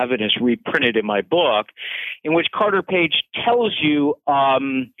I have and is reprinted in my book, in which Carter Page tells you,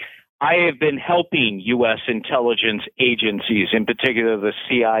 I have been helping U.S. intelligence agencies, in particular the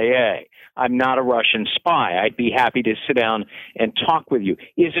CIA. I'm not a Russian spy. I'd be happy to sit down and talk with you.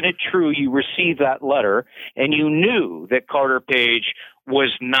 Isn't it true you received that letter and you knew that Carter Page was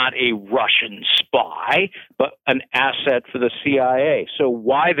not a Russian spy, but an asset for the CIA? So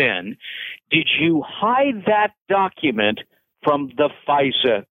why then did you hide that document from the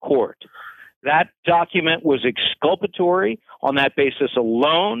FISA court? That document was exculpatory. On that basis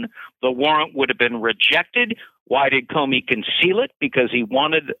alone, the warrant would have been rejected. Why did Comey conceal it? Because he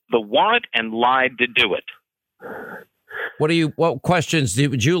wanted the warrant and lied to do it. What questions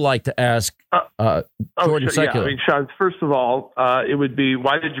would you like to ask Jordan Secular? Yeah, Sean, first of all, it would be,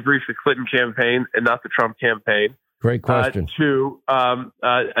 why did you brief the Clinton campaign and not the Trump campaign? Great question. Two, which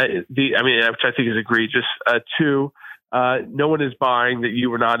I think is egregious. Two, no one is buying that you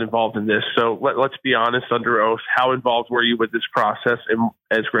were not involved in this. So let's be honest under oath. How involved were you with this process? And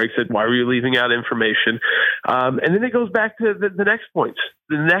as Greg said, why were you leaving out information? And then it goes back to the next points,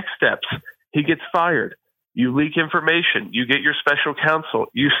 the next steps. He gets fired. You leak information. You get your special counsel.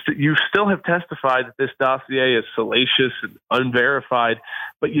 You still have testified that this dossier is salacious and unverified,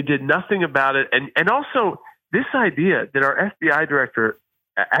 but you did nothing about it. And also this idea that our FBI director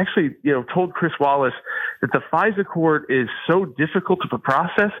actually, told Chris Wallace that the FISA court is so difficult to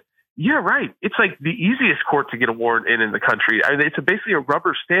process. Yeah, right. It's like the easiest court to get a warrant in the country. I mean, it's basically a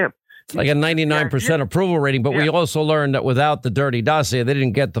rubber stamp. It's like a 99% approval rating, but we also learned that without the dirty dossier, they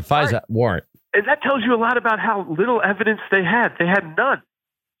didn't get the FISA warrant. And that tells you a lot about how little evidence they had. They had none.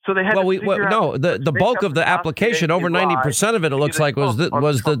 So they had the bulk of the application, over 90% of it looks like was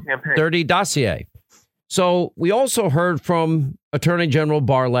the dirty dossier. So we also heard from Attorney General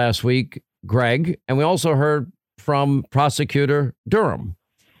Barr last week, Greg, and we also heard from Prosecutor Durham.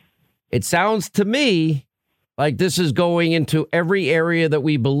 It sounds to me like this is going into every area that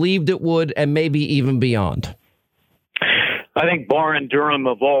we believed it would, and maybe even beyond. I think Barr and Durham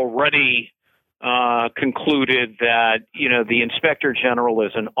have already concluded that, the Inspector General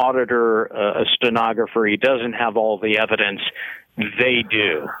is an auditor, a stenographer. He doesn't have all the evidence. They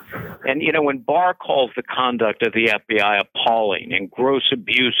do. And, when Barr calls the conduct of the FBI appalling and gross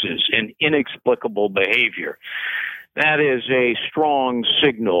abuses and inexplicable behavior, that is a strong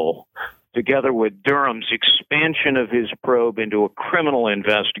signal, together with Durham's expansion of his probe into a criminal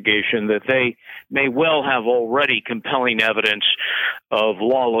investigation, that they may well have already compelling evidence of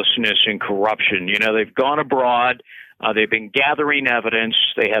lawlessness and corruption. They've gone abroad. They've been gathering evidence.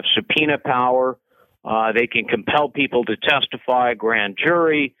 They have subpoena power. They can compel people to testify, grand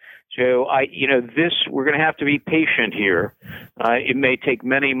jury. So, we're going to have to be patient here. It may take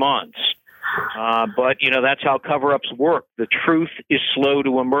many months. But, that's how cover-ups work. The truth is slow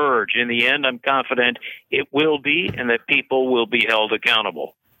to emerge. In the end, I'm confident it will be, and that people will be held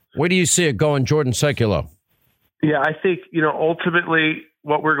accountable. Where do you see it going, Jordan Sekulow? Yeah, I think, ultimately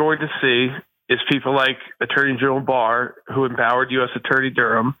what we're going to see is people like Attorney General Barr, who empowered U.S. Attorney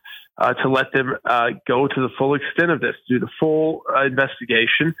Durham, to let them go to the full extent of this, do the full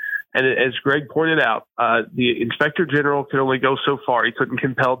investigation. And as Greg pointed out, the Inspector General could only go so far. He couldn't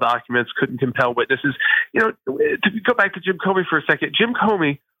compel documents, couldn't compel witnesses. To go back to Jim Comey for a second, Jim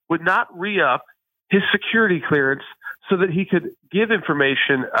Comey would not re-up his security clearance so that he could give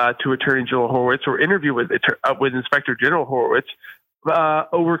information to Attorney General Horowitz or interview with Inspector General Horowitz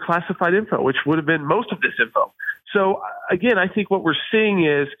over classified info, which would have been most of this info. So, again, I think what we're seeing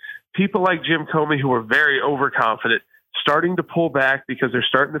is people like Jim Comey, who are very overconfident, starting to pull back because they're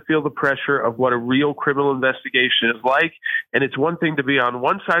starting to feel the pressure of what a real criminal investigation is like. And it's one thing to be on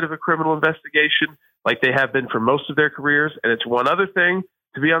one side of a criminal investigation, like they have been for most of their careers, and it's one other thing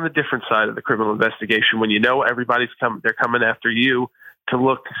to be on the different side of the criminal investigation when they're coming after you to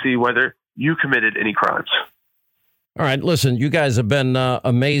look to see whether you committed any crimes. All right, listen, you guys have been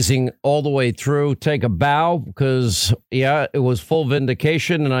amazing all the way through. Take a bow because, it was full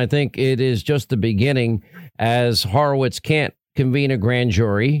vindication, and I think it is just the beginning as Horowitz can't convene a grand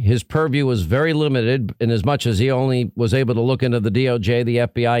jury. His purview was very limited in as much as he only was able to look into the DOJ, the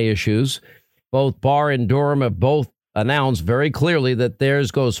FBI issues. Both Barr and Durham have both announced very clearly that theirs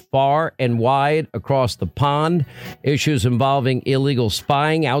goes far and wide across the pond. Issues involving illegal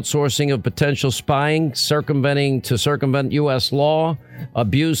spying, outsourcing of potential spying, circumvent U.S. law,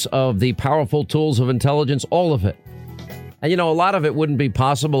 abuse of the powerful tools of intelligence, all of it. And, a lot of it wouldn't be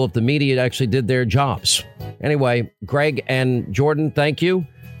possible if the media actually did their jobs. Anyway, Greg and Jordan, thank you.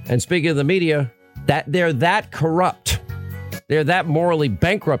 And speaking of the media, that they're that corrupt. They're that morally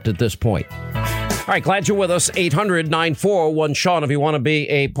bankrupt at this point. All right, glad you're with us. 800-941-SEAN if you want to be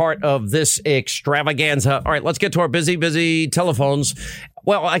a part of this extravaganza. All right, let's get to our busy telephones.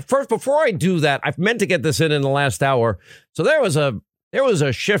 Well, before I do that, I've meant to get this in the last hour. So there was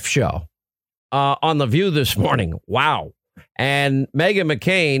a shift show on The View this morning. Wow. And Meghan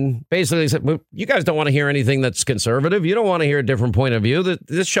McCain basically said, well, you guys don't want to hear anything that's conservative. You don't want to hear a different point of view.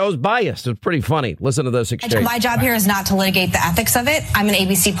 This show's biased. It's pretty funny. Listen to this exchange. My job here is not to litigate the ethics of it. I'm an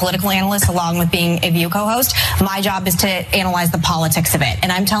ABC political analyst along with being a View co-host. My job is to analyze the politics of it.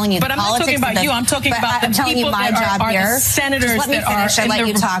 And I'm telling you, but I'm not talking about you. I'm talking about the people that are the senators that are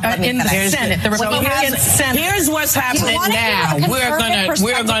in the Senate. The Republican Senate. Here's what's happening now. We're gonna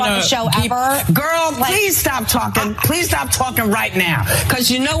keep. Girl, please stop talking. Please stop talking right now,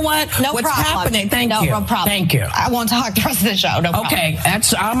 because you know what? What's happening? Thank you. No problem. Thank you. I won't talk the rest of the show. No problem. Okay,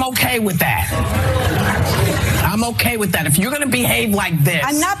 I'm okay with that. I'm okay with that. If you're going to behave like this,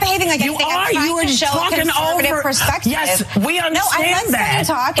 I'm not behaving like you are. You are talking over. Perspective. Yes, we understand that.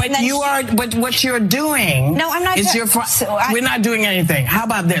 But what you're doing? No, I'm not. We're not doing anything. How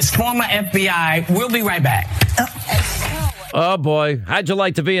about this? Former FBI. We'll be right back. Oh, boy. How'd you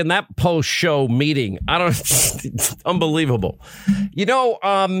like to be in that post-show meeting? It's unbelievable.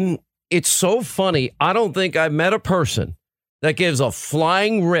 It's so funny. I don't think I've met a person that gives a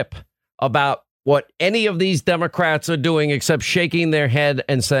flying rip about what any of these Democrats are doing except shaking their head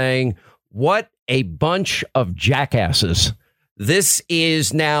and saying, what a bunch of jackasses. This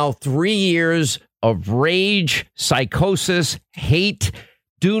is now 3 years of rage, psychosis, hate,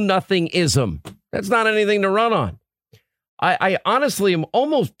 do-nothing-ism. That's not anything to run on. I honestly am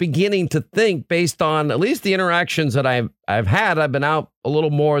almost beginning to think, based on at least the interactions that I've had, I've been out a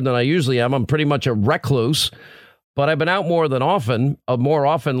little more than I usually am. I'm pretty much a recluse, but I've been out more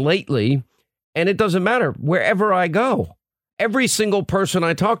often lately. And it doesn't matter wherever I go. Every single person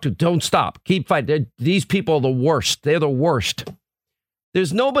I talk to, don't stop, keep fighting. These people are the worst. They're the worst.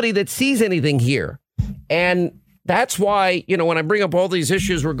 There's nobody that sees anything here. And that's why, when I bring up all these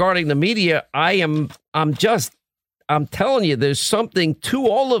issues regarding the media, I'm telling you, there's something to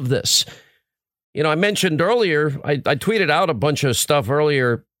all of this. I mentioned earlier, I tweeted out a bunch of stuff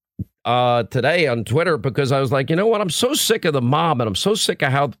earlier today on Twitter because I was like, you know what? I'm so sick of the mob and I'm so sick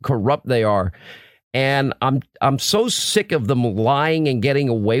of how corrupt they are. And I'm so sick of them lying and getting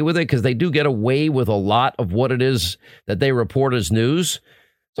away with it, because they do get away with a lot of what it is that they report as news.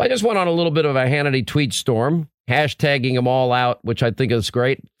 So I just went on a little bit of a Hannity tweet storm, hashtagging them all out, which I think is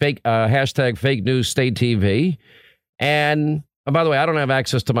great. Hashtag fake news, stay TV. And by the way, I don't have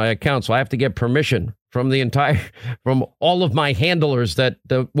access to my account, so I have to get permission from all of my handlers that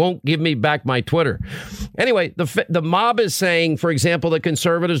won't give me back my Twitter. Anyway, the mob is saying, for example, that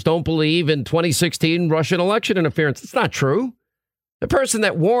conservatives don't believe in 2016 Russian election interference. It's not true. The person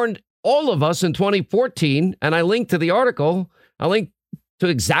that warned all of us in 2014, and I linked to the article, I linked to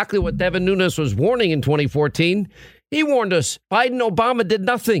exactly what Devin Nunes was warning in 2014. He warned us Biden, Obama did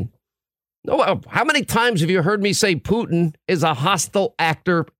nothing. No, how many times have you heard me say Putin is a hostile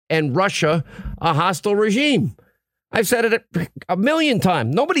actor and Russia a hostile regime? I've said it a million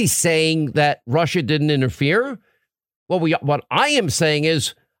times. Nobody's saying that Russia didn't interfere. What I am saying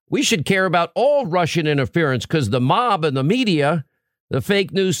is we should care about all Russian interference because the mob and the media, the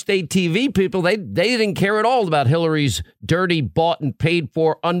fake news state TV people, they didn't care at all about Hillary's dirty, bought and paid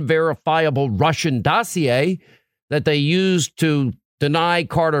for, unverifiable Russian dossier that they used to deny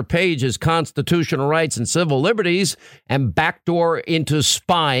Carter Page his constitutional rights and civil liberties and backdoor into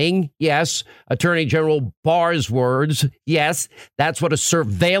spying. Yes, Attorney General Barr's words. Yes, that's what a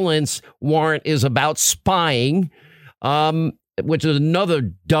surveillance warrant is about, spying, which is another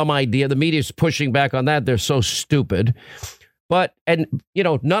dumb idea. The media's pushing back on that. They're so stupid. But,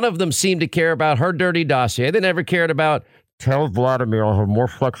 none of them seem to care about her dirty dossier. They never cared about tell Vladimir I'll have more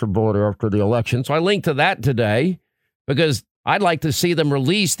flexibility after the election. So I linked to that today because I'd like to see them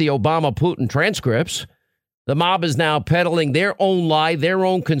release the Obama-Putin transcripts. The mob is now peddling their own lie, their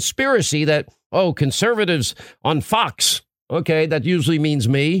own conspiracy that, conservatives on Fox, okay, that usually means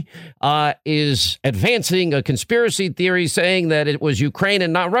me, is advancing a conspiracy theory saying that it was Ukraine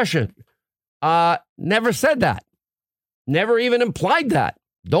and not Russia. Never said that. Never even implied that.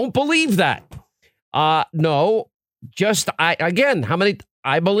 Don't believe that. No,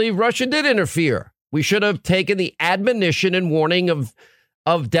 I believe Russia did interfere. We should have taken the admonition and warning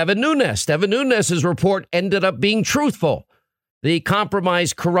of Devin Nunes. Devin Nunes' report ended up being truthful. The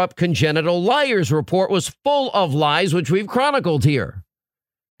compromised, corrupt, congenital liars report was full of lies, which we've chronicled here.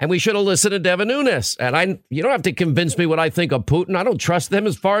 And we should have listened to Devin Nunes. And you don't have to convince me what I think of Putin. I don't trust them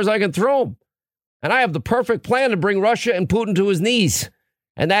as far as I can throw him. And I have the perfect plan to bring Russia and Putin to his knees.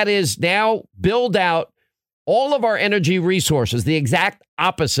 And that is now build out all of our energy resources, the exact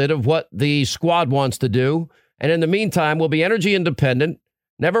opposite of what the squad wants to do. And in the meantime, we'll be energy independent,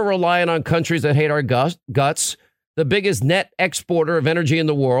 never relying on countries that hate our guts, the biggest net exporter of energy in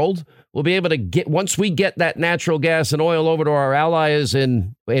the world. We'll be able to once we get that natural gas and oil over to our allies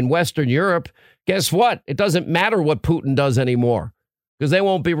in Western Europe, guess what? It doesn't matter what Putin does anymore because they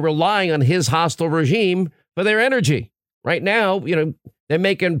won't be relying on his hostile regime for their energy. Right now, they're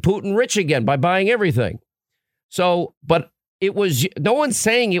making Putin rich again by buying everything. So, but it was, no one's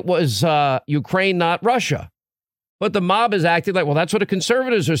saying it was Ukraine, not Russia. But the mob is acting like, well, that's what the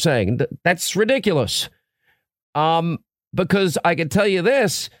conservatives are saying. That's ridiculous. Because I can tell you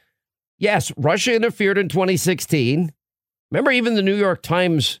this. Yes, Russia interfered in 2016. Remember, even the New York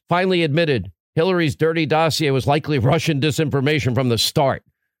Times finally admitted Hillary's dirty dossier was likely Russian disinformation from the start.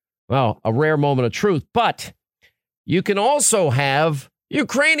 Well, a rare moment of truth. But you can also have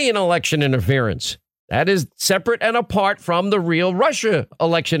Ukrainian election interference. That is separate and apart from the real Russia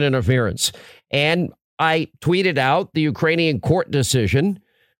election interference. And I tweeted out the Ukrainian court decision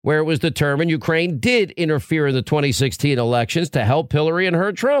where it was determined Ukraine did interfere in the 2016 elections to help Hillary and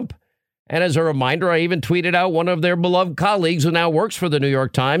hurt Trump. And as a reminder, I even tweeted out one of their beloved colleagues who now works for the New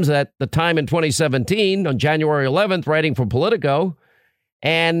York Times at the time in 2017 on January 11th, writing for Politico.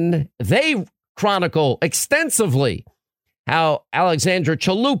 And they chronicle extensively how Alexandra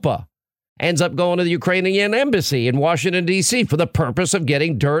Chalupa ends up going to the Ukrainian embassy in Washington, D.C. for the purpose of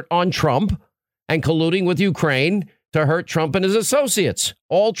getting dirt on Trump and colluding with Ukraine to hurt Trump and his associates.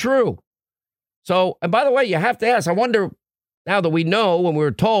 All true. So, and by the way, you have to ask, I wonder, now that we know, when we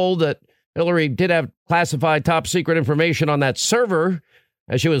were told that Hillary did have classified top secret information on that server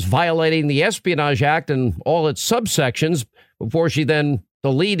as she was violating the Espionage Act and all its subsections before she then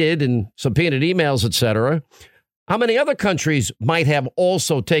deleted and subpoenaed emails, etc., how many other countries might have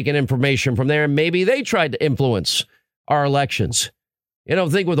also taken information from there and maybe they tried to influence our elections?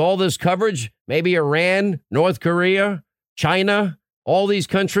 Think with all this coverage, maybe Iran, North Korea, China, all these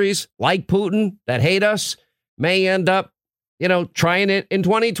countries like Putin that hate us may end up, trying it in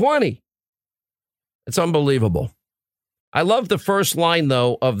 2020. It's unbelievable. I love the first line,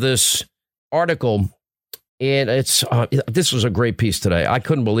 though, of this article. And this was a great piece today. I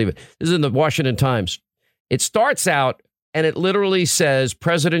couldn't believe it. This is in the Washington Times. It starts out and it literally says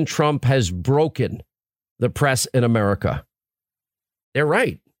President Trump has broken the press in America. They're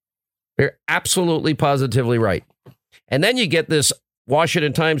right. They're absolutely positively right. And then you get this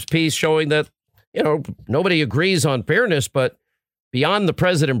Washington Times piece showing that, nobody agrees on fairness, but beyond the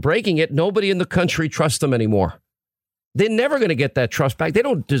president breaking it, nobody in the country trusts him anymore. They're never going to get that trust back. They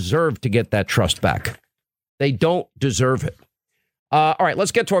don't deserve to get that trust back. They don't deserve it. All right,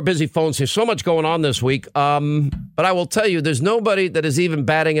 let's get to our busy phones. There's so much going on this week. But I will tell you, there's nobody that is even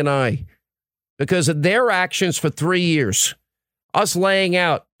batting an eye because of their actions for 3 years. Us laying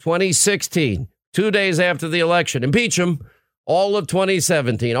out 2016, 2 days after the election, impeach them, all of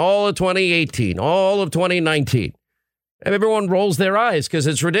 2017, all of 2018, all of 2019. And everyone rolls their eyes because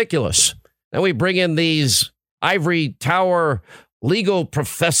it's ridiculous. Then we bring in these ivory tower legal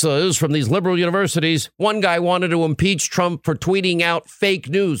professors from these liberal universities. One guy wanted to impeach Trump for tweeting out fake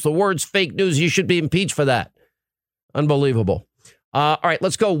news. The word's fake news. You should be impeached for that. Unbelievable. All right,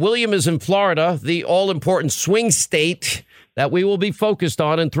 let's go. William is in Florida, the all-important swing state that we will be focused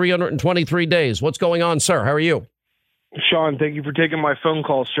on in 323 days. What's going on, sir? How are you? Sean, thank you for taking my phone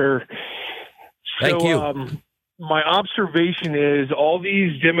call, sir. Thank you. My observation is all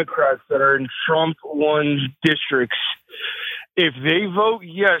these Democrats that are in Trump-won districts, if they vote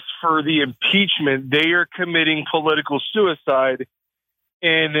yes for the impeachment, they are committing political suicide.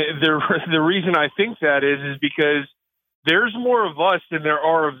 And the reason I think that is because there's more of us than there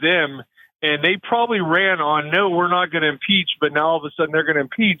are of them. And they probably ran on, no, we're not going to impeach. But now all of a sudden they're going to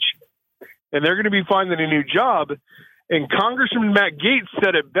impeach. And they're going to be finding a new job. And Congressman Matt Gaetz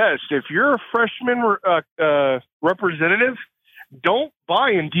said it best. If you're a freshman representative, don't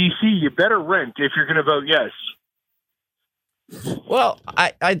buy in D.C. You better rent if you're going to vote yes. Well,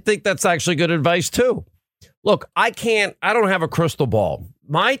 I think that's actually good advice, too. Look, I don't have a crystal ball.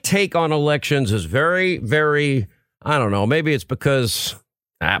 My take on elections is very, very, I don't know, maybe it's because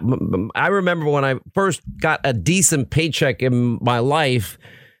I remember when I first got a decent paycheck in my life,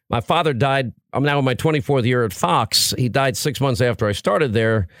 my father died. I'm now in my 24th year at Fox. He died 6 months after I started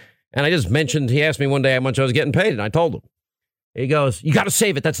there. And I just mentioned, he asked me one day how much I was getting paid. And I told him, he goes, you got to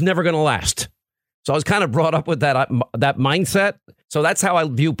save it. That's never going to last. So I was kind of brought up with that mindset. So that's how I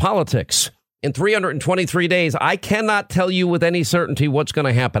view politics. In 323 days, I cannot tell you with any certainty what's going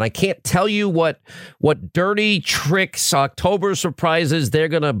to happen. I can't tell you what dirty tricks, October surprises they're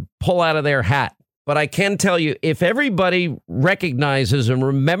going to pull out of their hat. But I can tell you, if everybody recognizes and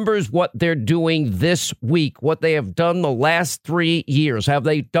remembers what they're doing this week, what they have done the last 3 years, have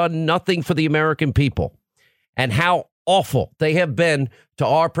they done nothing for the American people? And how awful they have been to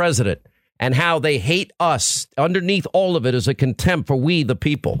our president and how they hate us. Underneath all of it is a contempt for we, the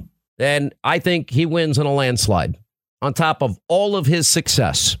people. Then I think he wins in a landslide on top of all of his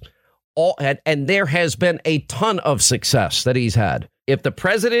success. And there has been a ton of success that he's had. If the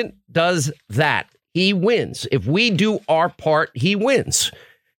president does that, he wins. If we do our part, he wins.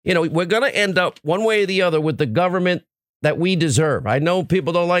 You know, we're going to end up one way or the other with the government that we deserve. I know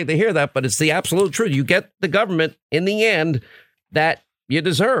people don't like to hear that, but it's the absolute truth. You get the government in the end that you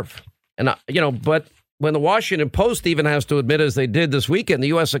deserve. And, but when the Washington Post even has to admit, as they did this weekend, the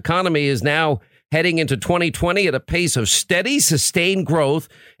U.S. economy is now heading into 2020 at a pace of steady, sustained growth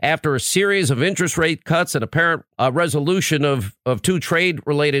after a series of interest rate cuts and apparent resolution of two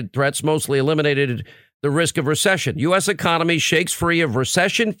trade-related threats, mostly eliminated the risk of recession. U.S. economy shakes free of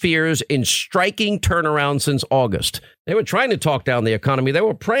recession fears in striking turnaround since August. They were trying to talk down the economy. They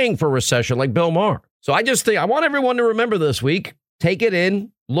were praying for recession like Bill Maher. So I just think I want everyone to remember this week, take it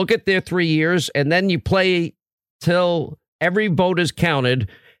in, look at their 3 years, and then you play till every vote is counted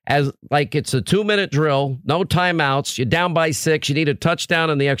as like it's a 2-minute drill, no timeouts. You're down by 6. You need a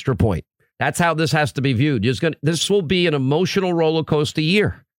touchdown and the extra point. That's how this has to be viewed. This will be an emotional roller coaster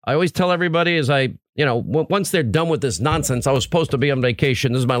year. I always tell everybody once they're done with this nonsense, I was supposed to be on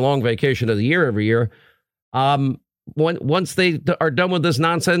vacation. This is my long vacation of the year every year. Once they are done with this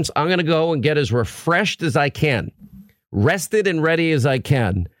nonsense, I'm going to go and get as refreshed as I can, rested and ready as I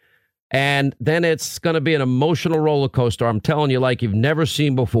can. And then it's going to be an emotional roller coaster. I'm telling you, like you've never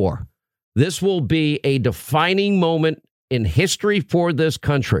seen before. This will be a defining moment in history for this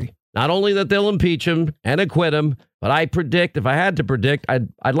country. Not only that they'll impeach him and acquit him, but I predict, if I had to predict,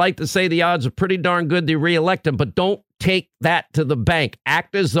 I'd like to say the odds are pretty darn good to reelect him. But don't take that to the bank.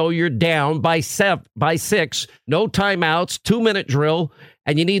 Act as though you're down by 6, no timeouts, 2-minute drill,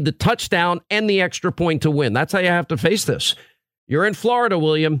 and you need the touchdown and the extra point to win. That's how you have to face this. You're in Florida,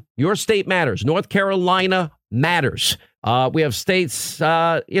 William. Your state matters. North Carolina matters. We have states,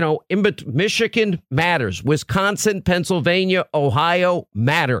 Michigan matters. Wisconsin, Pennsylvania, Ohio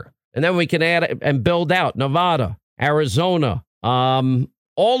matter. And then we can add and build out Nevada, Arizona, all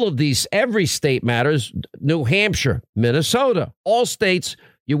of these. Every state matters. New Hampshire, Minnesota, all states.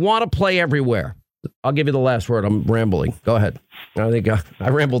 You want to play everywhere. I'll give you the last word. I'm rambling. Go ahead. I think I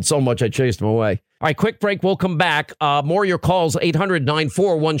rambled so much I chased him away. All right, quick break. We'll come back. More of your calls,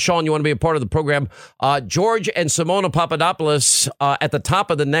 800-941-SEAN. You want to be a part of the program. George and Simona Papadopoulos at the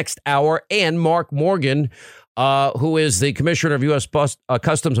top of the next hour, and Mark Morgan who is the commissioner of U.S.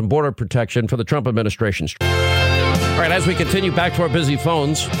 Customs and Border Protection for the Trump administration. All right, as we continue back to our busy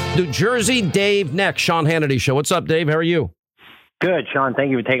phones, New Jersey Dave next, Sean Hannity Show. What's up, Dave? How are you? Good, Sean.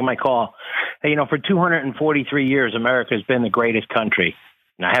 Thank you for taking my call. Hey, for 243 years, America has been the greatest country.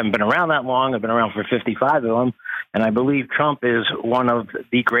 And I haven't been around that long. I've been around for 55 of them. And I believe Trump is one of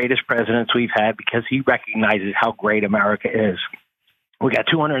the greatest presidents we've had because he recognizes how great America is. We got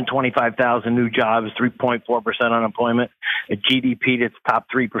 225,000 new jobs, 3.4% unemployment, a GDP that's top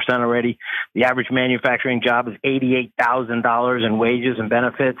 3% already. The average manufacturing job is $88,000 in wages and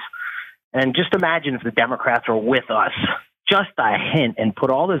benefits. And just imagine if the Democrats were with us, just a hint, and put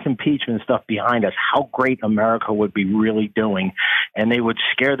all this impeachment stuff behind us, how great America would be really doing. And they would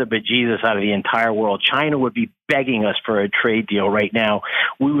scare the bejesus out of the entire world. China would be begging us for a trade deal right now.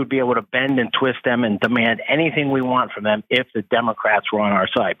 We would be able to bend and twist them and demand anything we want from them if the Democrats were on our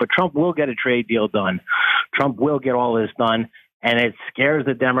side. But Trump will get a trade deal done. Trump will get all this done. And it scares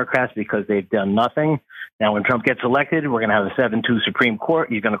the Democrats because they've done nothing. Now, when Trump gets elected, we're going to have a 7-2 Supreme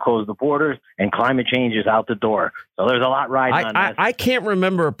Court. He's going to close the borders, and climate change is out the door. So there's a lot riding on this. I can't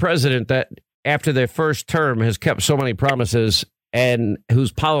remember a president that, after their first term, has kept so many promises and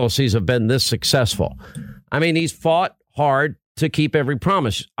whose policies have been this successful. I mean, he's fought hard to keep every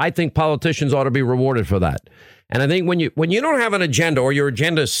promise. I think politicians ought to be rewarded for that. And I think when you don't have an agenda, or your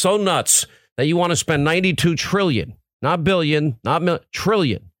agenda is so nuts that you want to spend $92 trillion, not billion, not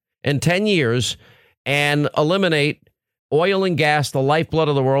trillion, in 10 years, and eliminate oil and gas, the lifeblood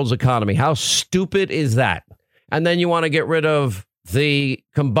of the world's economy. How stupid is that? And then you want to get rid of the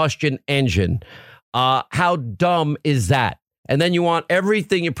combustion engine. How dumb is that? And then you want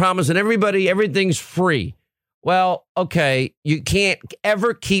everything you promise and everything's free. Well, okay, you can't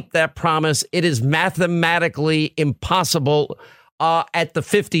ever keep that promise. It is mathematically impossible at the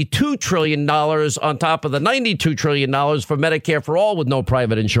 $52 trillion on top of the $92 trillion for Medicare for all with no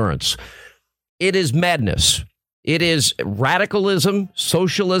private insurance. It is madness. It is radicalism,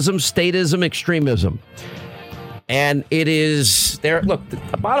 socialism, statism, extremism. And it is there. Look,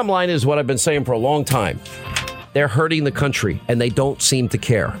 the bottom line is what I've been saying for a long time. They're hurting the country and they don't seem to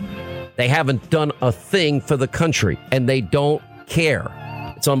care. They haven't done a thing for the country and they don't care.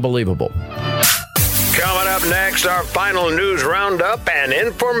 It's unbelievable. Coming up next, our final news roundup and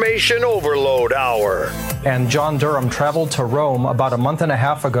information overload hour. And John Durham traveled to Rome about a month and a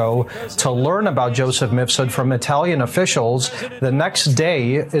half ago to learn about Joseph Mifsud from Italian officials. The next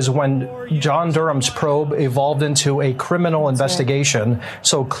day is when John Durham's probe evolved into a criminal investigation.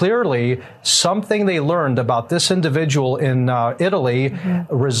 So clearly, something they learned about this individual in Italy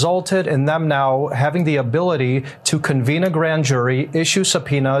resulted in them now having the ability to convene a grand jury, issue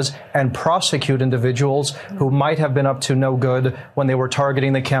subpoenas, and prosecute individuals who might have been up to no good when they were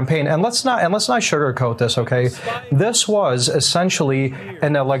targeting the campaign. And let's not sugarcoat this. Okay, this was essentially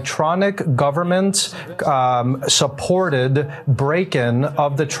an electronic government supported break-in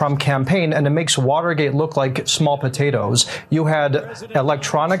of the Trump campaign, and it makes Watergate look like small potatoes. You had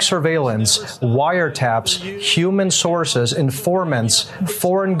electronic surveillance, wiretaps, human sources, informants,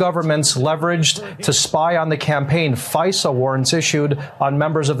 foreign governments leveraged to spy on the campaign, FISA warrants issued on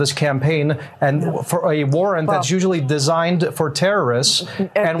members of this campaign, and for a warrant that's usually designed for terrorists,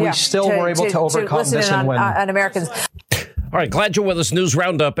 and we still were able to overcome this and win. On Americans. All right, glad you're with us. News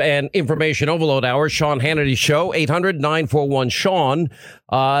Roundup and Information Overload Hour. Sean Hannity Show, 800-941-SEAN.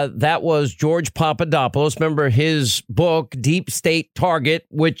 That was George Papadopoulos. Remember his book, Deep State Target,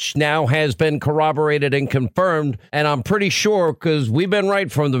 which now has been corroborated and confirmed. And I'm pretty sure, because we've been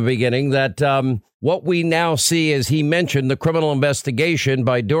right from the beginning, that what we now see, as he mentioned, the criminal investigation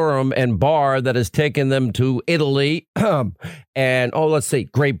by Durham and Barr that has taken them to Italy and, let's see,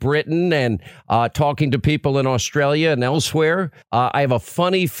 Great Britain and talking to people in Australia and elsewhere. I have a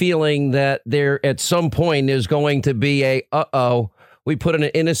funny feeling that there at some point is going to be we put an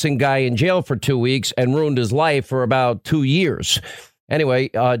innocent guy in jail for 2 weeks and ruined his life for about 2 years. Anyway,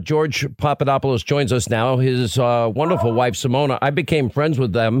 George Papadopoulos joins us now. His wonderful wife, Simona. I became friends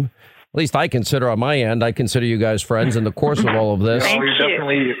with them. At least I consider on my end. I consider you guys friends in the course of all of this.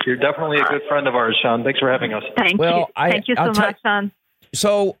 You're definitely a good friend of ours, Sean. Thanks for having us. Thank you so much, Sean.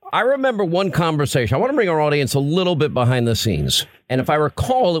 So I remember one conversation. I want to bring our audience a little bit behind the scenes. And if I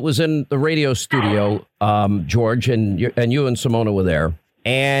recall, it was in the radio studio, George, and you and Simona were there.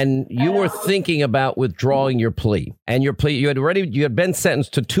 And you were thinking about withdrawing your plea, and you had been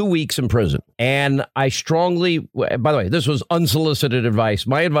sentenced to 2 weeks in prison. And I strongly, by the way, this was unsolicited advice.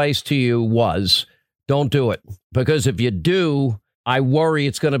 My advice to you was don't do it, because if you do, I worry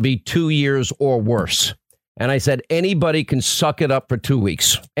it's going to be 2 years or worse. And I said, anybody can suck it up for 2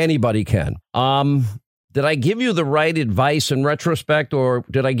 weeks. Anybody can. Did I give you the right advice in retrospect, or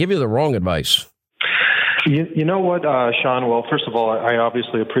did I give you the wrong advice? You know what, Sean? Well, first of all, I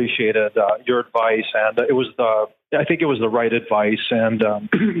obviously appreciated your advice, and I think it was the right advice. And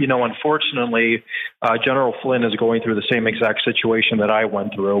unfortunately, General Flynn is going through the same exact situation that I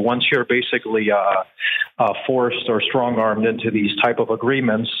went through. Once you're basically forced or strong-armed into these type of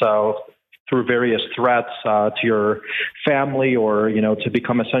agreements through various threats to your family, or to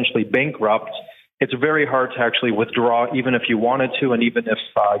become essentially bankrupt, it's very hard to actually withdraw, even if you wanted to, and even if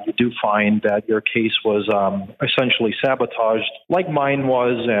you do find that your case was essentially sabotaged, like mine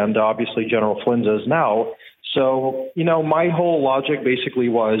was, and obviously General Flynn's is now. So, my whole logic basically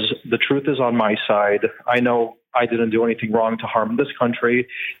was the truth is on my side. I know I didn't do anything wrong to harm this country,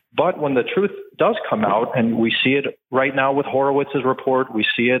 but when the truth does come out, and we see it right now with Horowitz's report, we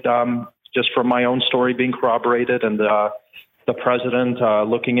see it just from my own story being corroborated, and the president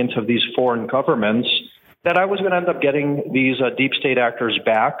looking into these foreign governments, that I was going to end up getting these deep state actors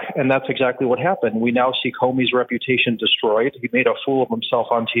back. And that's exactly what happened. We now see Comey's reputation destroyed. He made a fool of himself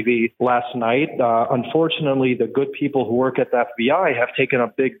on TV last night. Unfortunately, the good people who work at the FBI have taken a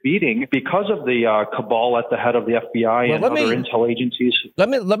big beating because of the cabal at the head of the FBI and other intel agencies. Let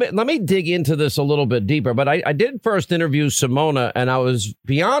me dig into this a little bit deeper. But I did first interview Simona, and I was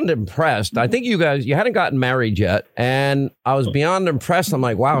beyond impressed. I think you hadn't gotten married yet, and I was beyond impressed. I'm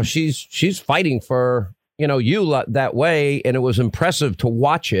like, wow, she's fighting for you that way, and it was impressive to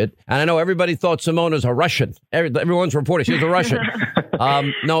watch it. And I know everybody thought Simona's a Russian. Everyone's reporting she's a Russian.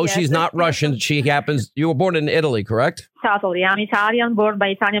 No, yes, she's not Russian. You were born in Italy, correct? Totally. I'm Italian, born by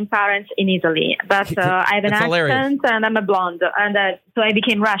Italian parents in Italy. But I have an accent, hilarious. And I'm a blonde. And so I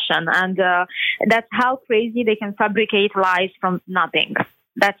became Russian. And that's how crazy they can fabricate lies from nothing.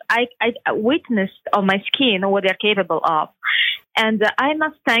 That I witnessed on my skin what they're capable of. And I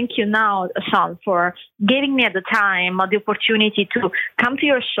must thank you now, Sean, for giving me at the time the opportunity to come to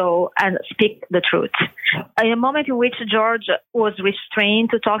your show and speak the truth. In a moment in which George was restrained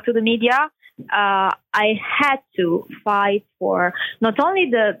to talk to the media, I had to fight for not only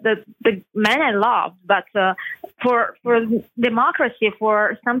the man I loved, but for democracy,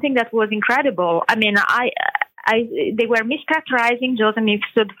 for something that was incredible. I mean, they were mischaracterizing Joseph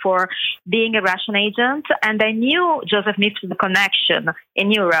Mifsud for being a Russian agent, and I knew Joseph Mifsud's connection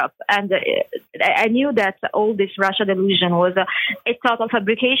in Europe, and I knew that all this Russia delusion was a total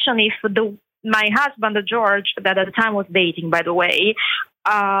fabrication. If my husband, George, that at the time was dating, by the way,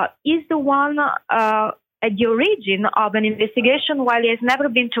 is the one at the origin of an investigation while he has never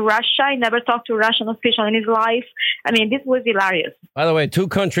been to Russia. He never talked to a Russian official in his life. I mean, this was hilarious. By the way, 2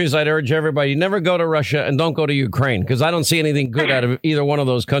 countries I'd urge everybody, never go to Russia and don't go to Ukraine, because I don't see anything good out of either one of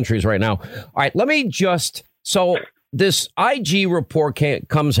those countries right now. All right, so this IG report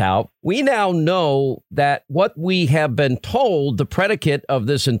comes out. We now know that what we have been told, the predicate of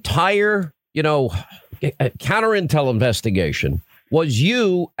this entire, counter-intel investigation, was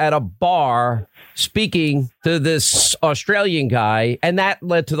you at a bar speaking to this Australian guy, and that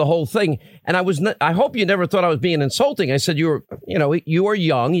led to the whole thing. And I hope you never thought I was being insulting. I said you were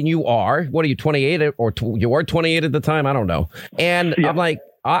young, and you are. What are you, 28 or you were 28 at the time? I don't know. And yeah. I'm like,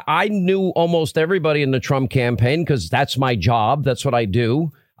 I knew almost everybody in the Trump campaign because that's my job. That's what I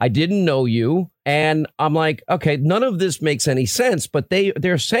do. I didn't know you. And I'm like, okay, none of this makes any sense, but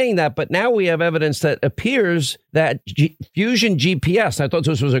they're saying that. But now we have evidence that appears that Fusion GPS, I thought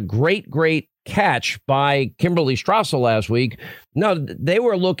this was a great catch by Kimberly Strassel last week. No, they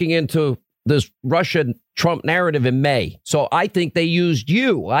were looking into this Russian Trump narrative in May. So I think they used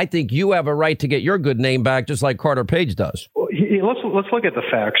you. I think you have a right to get your good name back, just like Carter Page does. Let's look at the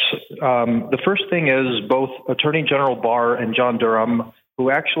facts. The first thing is both Attorney General Barr and John Durham, who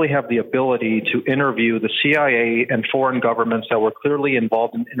actually have the ability to interview the CIA and foreign governments that were clearly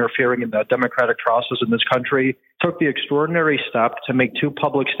involved in interfering in the democratic process in this country, took the extraordinary step to make 2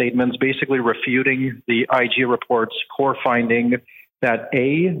 public statements basically refuting the IG report's core finding that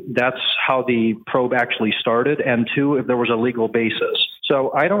A, that's how the probe actually started, and 2, if there was a legal basis.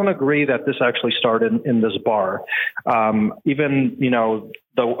 So I don't agree that this actually started in this bar. Even,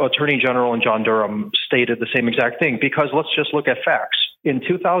 the Attorney General and John Durham stated the same exact thing, because let's just look at facts. In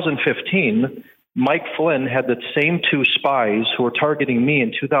 2015, Mike Flynn had the same 2 spies who were targeting me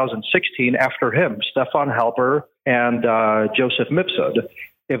in 2016 after him, Stefan Halper and Joseph Mifsud.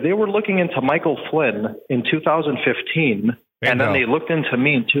 If they were looking into Michael Flynn in 2015, and then they looked into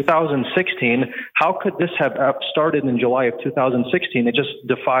me in 2016, how could this have started in July of 2016? It just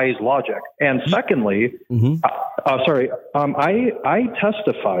defies logic. And secondly, I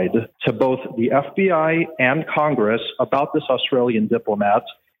testified to both the FBI and Congress about this Australian diplomat.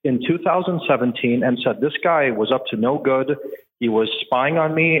 in 2017 and said, this guy was up to no good. He was spying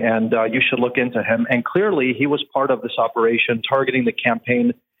on me, and you should look into him. And clearly, he was part of this operation targeting the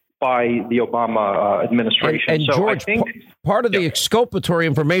campaign by the Obama administration. And so George, I think part of the exculpatory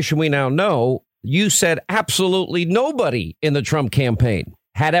information we now know, you said absolutely nobody in the Trump campaign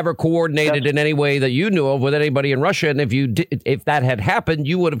had ever coordinated in any way that you knew of with anybody in Russia. And if that had happened,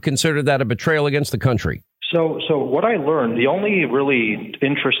 you would have considered that a betrayal against the country. So what I learned, the only really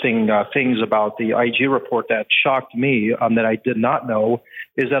interesting things about the IG report that shocked me that I did not know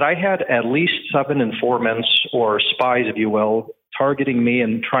is that I had at least 7 informants or spies, if you will, targeting me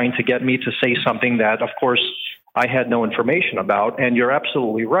and trying to get me to say something that, of course, I had no information about. And you're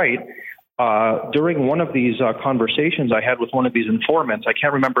absolutely right. During one of these conversations I had with one of these informants, I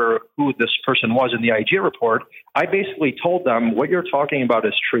can't remember who this person was in the IG report, I basically told them, what you're talking about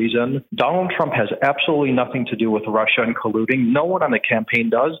is treason. Donald Trump has absolutely nothing to do with Russia and colluding. No one on the campaign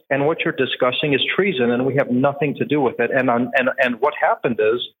does. And what you're discussing is treason, and we have nothing to do with it. And what happened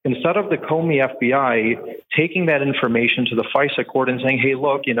is, instead of the Comey FBI taking that information to the FISA court and saying, hey,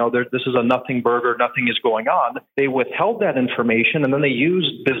 look, this is a nothing burger, nothing is going on, they withheld that information, and then they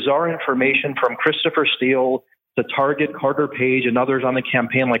used bizarre information from Christopher Steele to target Carter Page and others on the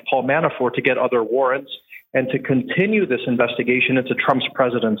campaign like Paul Manafort to get other warrants and to continue this investigation into Trump's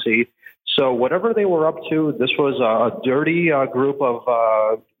presidency. So whatever they were up to, this was a dirty group of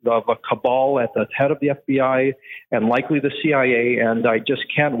a cabal at the head of the FBI and likely the CIA. And I just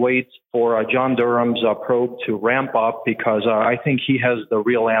can't wait for John Durham's probe to ramp up because I think he has the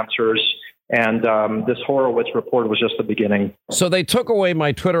real answers. And this Horowitz report was just the beginning. So they took away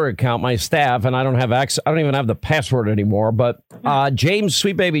my Twitter account, my staff, and I don't have access. I don't even have the password anymore. But James,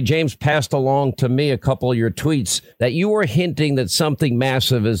 sweet baby James, passed along to me a couple of your tweets that you were hinting that something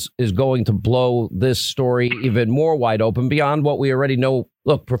massive is going to blow this story even more wide open beyond what we already know.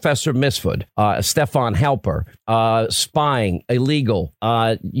 Look, Professor Misford, Stefan Halper, spying, illegal,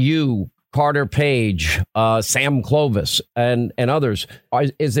 Carter Page, Sam Clovis, and others.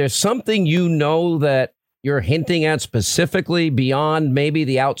 Is there something you know that you're hinting at specifically beyond maybe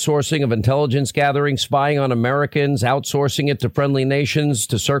the outsourcing of intelligence gathering, spying on Americans, outsourcing it to friendly nations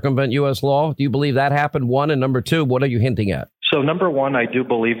to circumvent U.S. law? Do you believe that happened? 1, and number 2, what are you hinting at? So number 1, I do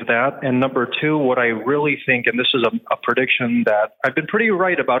believe that. And number 2, what I really think, and this is a prediction that I've been pretty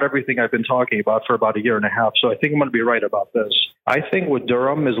right about everything I've been talking about for about a year and a half. So I think I'm going to be right about this. I think what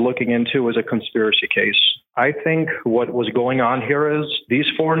Durham is looking into is a conspiracy case. I think what was going on here is these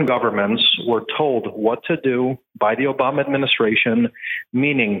foreign governments were told what to do by the Obama administration,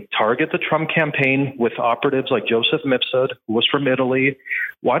 meaning target the Trump campaign with operatives like Joseph Mifsud, who was from Italy.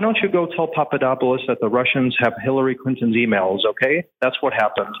 Why don't you go tell Papadopoulos that the Russians have Hillary Clinton's emails, okay? That's what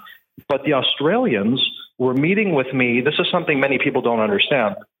happened. But the Australians were meeting with me. This is something many people don't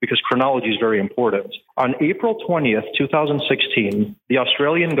understand because chronology is very important. On April 20th, 2016, the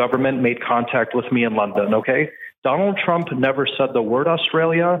Australian government made contact with me in London, okay? Donald Trump never said the word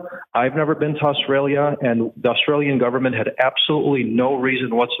Australia. I've never been to Australia, and the Australian government had absolutely no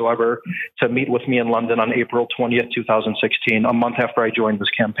reason whatsoever to meet with me in London on April 20th, 2016, a month after I joined this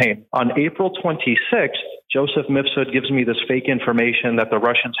campaign. On April 26th, Joseph Mifsud gives me this fake information that the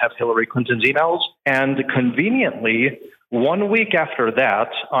Russians have Hillary Clinton's emails, and conveniently, 1 week after that,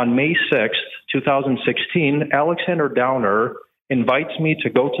 on May 6th, 2016, Alexander Downer invites me to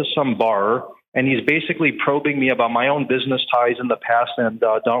go to some bar, and he's basically probing me about my own business ties in the past and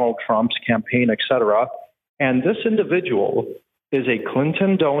Donald Trump's campaign, etc. And this individual is a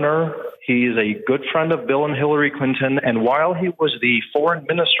Clinton donor. He's a good friend of Bill and Hillary Clinton. And while he was the foreign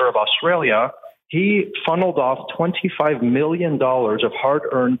minister of Australia, he funneled off $25 million of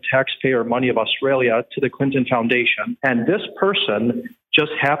hard-earned taxpayer money of Australia to the Clinton Foundation. And this person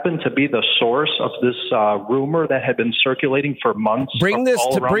just happened to be the source of this rumor that had been circulating for months. Bring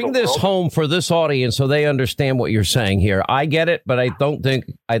this home for this audience so they understand what you're saying here. I get it, but I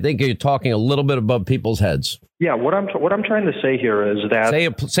think you're talking a little bit above people's heads. Yeah, what I'm trying to say here is that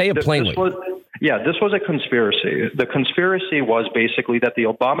say it plainly. This was a conspiracy. The conspiracy was basically that the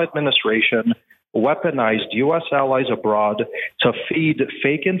Obama administration weaponized U.S. allies abroad to feed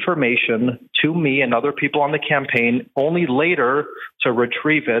fake information to me and other people on the campaign, only later to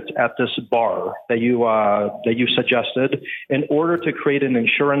retrieve it at this bar that you suggested in order to create an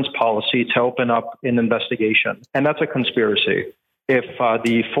insurance policy to open up an investigation. And that's a conspiracy. If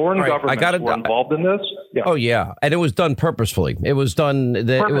the foreign governments were involved in this. Yeah. Oh, yeah. And it was done purposefully. It was done.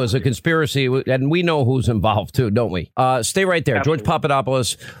 It was a conspiracy. And we know who's involved, too, don't we? Stay right there. Absolutely. George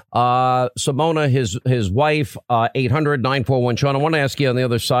Papadopoulos, Simona, his wife, 800-941-SEAN. I want to ask you on the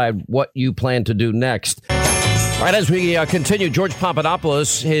other side what you plan to do next. All right, as we continue, George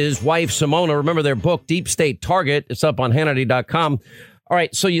Papadopoulos, his wife, Simona, remember their book, Deep State Target. It's up on Hannity.com. All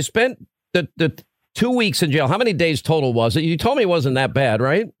right, so you spent the 2 weeks in jail. How many days total was it? You told me it wasn't that bad,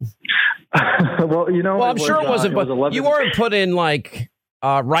 right? Well, I'm sure it wasn't, but you weren't put in like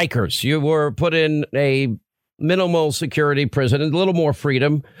Rikers. You were put in a minimal security prison, a little more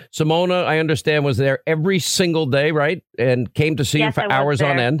freedom. Simona, I understand, was there every single day, right? And came to see you for hours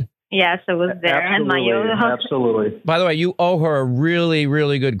on end. Yes, I was there. Absolutely. By the way, you owe her a really,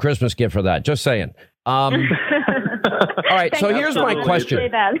 really good Christmas gift for that. Just saying. All right. So here's my question.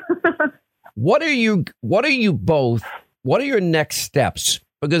 What are your next steps?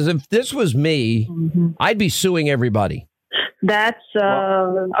 Because if this was me, I'd be suing everybody. That's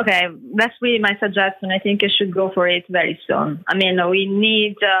okay. That's really my suggestion. I think I should go for it very soon. I mean, we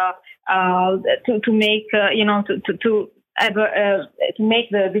need to make to make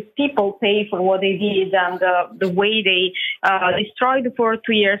these people pay for what they did and the way they destroyed for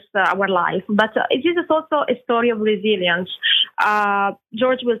 2 years our life. But it is also a story of resilience.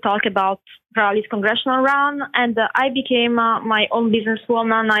 George will talk about his congressional run, and I became my own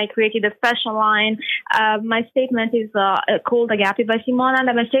businesswoman. I created a fashion line. My statement is called Agape by Simona,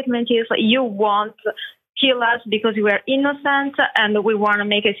 and my statement is, you won't kill us because we are innocent, and we want to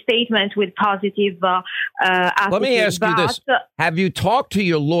make a statement with positive attitude. Let me ask you this. Have you talked to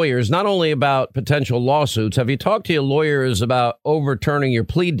your lawyers, not only about potential lawsuits, have you talked to your lawyers about overturning your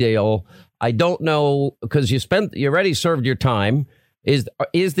plea deal? I don't know, because you already served your time. Is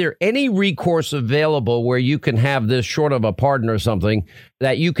there any recourse available where you can have this, short of a pardon or something,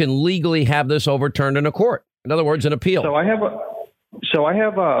 that you can legally have this overturned in a court? In other words, an appeal. So I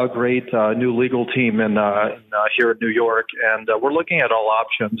have a great new legal team here in New York, and we're looking at all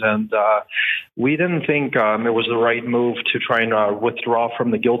options. And we didn't think it was the right move to try and withdraw from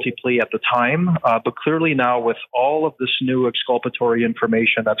the guilty plea at the time. But clearly now, with all of this new exculpatory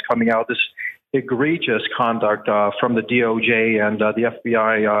information that's coming out, this egregious conduct from the DOJ and the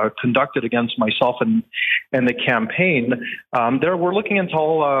FBI conducted against myself and the campaign, we're looking into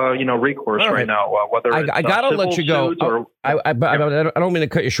all recourse right now. Whether I gotta let you go. I don't mean to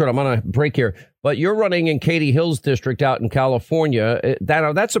cut you short. I'm on a break here, but you're running in Katie Hill's district out in California.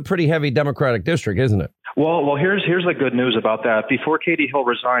 That's a pretty heavy Democratic district, isn't it? Well, here's the good news about that. Before Katie Hill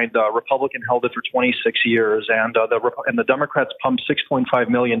resigned, Republican held it for 26 years, and the Democrats pumped $6.5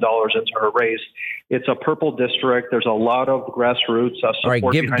 million into her race. It's a purple district. There's a lot of grassroots support. All right,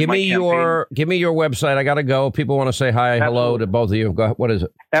 give me your website. I got to go. People want to say hi, hello to both of you. Go ahead. What is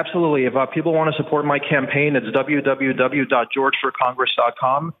it? Absolutely. If people want to support my campaign, it's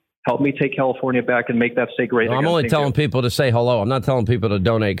www.georgeforcongress.com. Help me take California back and make that state great again. I'm only telling people to say hello. I'm not telling people to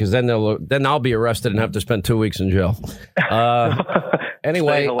donate, because then I'll be arrested and have to spend 2 weeks in jail.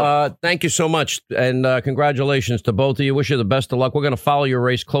 Anyway, thank you so much, and congratulations to both of you. Wish you the best of luck. We're going to follow your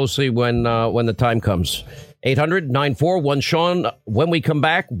race closely when the time comes. 800-941-SEAN. When we come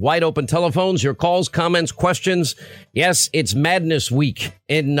back, wide open telephones, your calls, comments, questions. Yes, it's Madness Week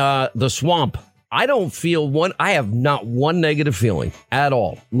in the swamp. I have not one negative feeling at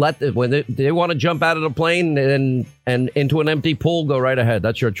all. When they want to jump out of the plane and into an empty pool, go right ahead.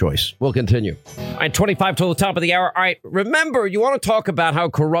 That's your choice. We'll continue. All right, 25 till the top of the hour. All right, remember, you want to talk about how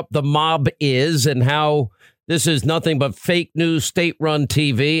corrupt the mob is and how this is nothing but fake news, state-run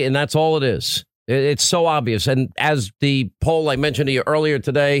TV, and that's all it is. It's so obvious. And as the poll I mentioned to you earlier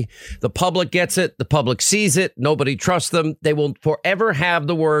today, the public gets it. The public sees it. Nobody trusts them. They will forever have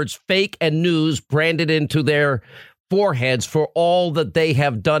the words fake and news branded into their foreheads for all that they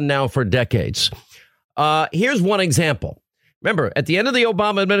have done now for decades. Here's one example. Remember, at the end of the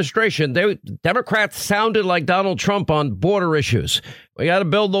Obama administration, Democrats sounded like Donald Trump on border issues. We got to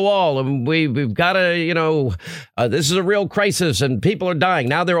build the wall, and we've got to, this is a real crisis, and people are dying.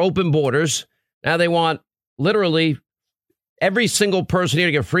 Now they're open borders. Now they want literally every single person here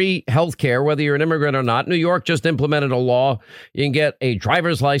to get free health care, whether you're an immigrant or not. New York just implemented a law. You can get a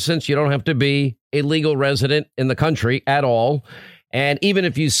driver's license. You don't have to be a legal resident in the country at all. And even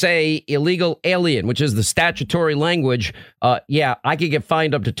if you say illegal alien, which is the statutory language, I could get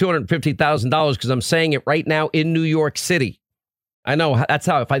fined up to $250,000 because I'm saying it right now in New York City. I know that's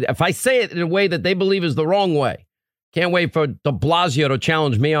how if I say it in a way that they believe is the wrong way. Can't wait for de Blasio to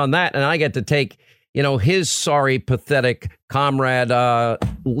challenge me on that. And I get to take, his sorry, pathetic comrade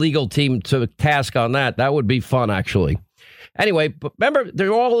legal team to task on that. That would be fun, actually. Anyway, but remember,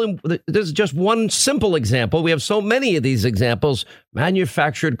 this is just one simple example. We have so many of these examples.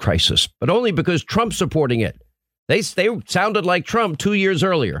 Manufactured crisis, but only because Trump's supporting it. They sounded like Trump 2 years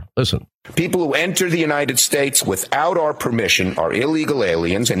earlier. Listen. People who enter the United States without our permission are illegal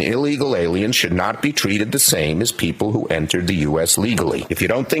aliens, and illegal aliens should not be treated the same as people who entered the U.S. legally. If you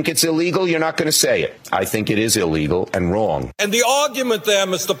don't think it's illegal, you're not going to say it. I think it is illegal and wrong. And the argument there,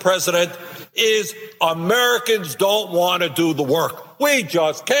 Mr. President, is Americans don't want to do the work. We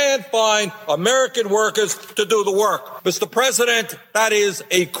just can't find American workers to do the work. Mr. President, that is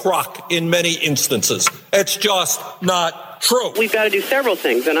a crock in many instances. It's just not true. We've got to do several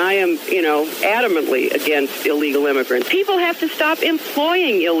things, and I am, adamantly against illegal immigrants. People have to stop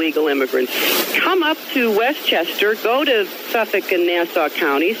employing illegal immigrants. Come up to Westchester, go to Suffolk and Nassau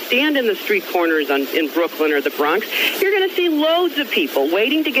counties, stand in the street corners in Brooklyn or the Bronx. You're going to see loads of people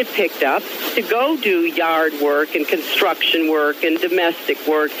waiting to get picked up to go do yard work and construction work and domestic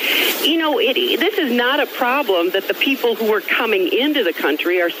work. This is not a problem that the people who are coming into the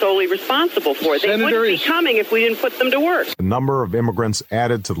country are solely responsible for. They wouldn't be coming if we didn't put them to work. The number of immigrants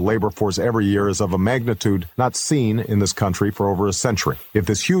added to the labor force every year is of a magnitude not seen in this country for over a century. If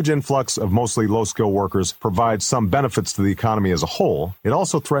this huge influx of mostly low-skilled workers provides some benefits to the economy as a whole, it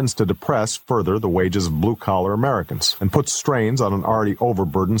also threatens to depress further the wages of blue-collar Americans and puts strains on an already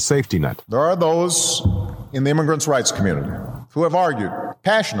overburdened safety net. There are those in the immigrants' rights community who have argued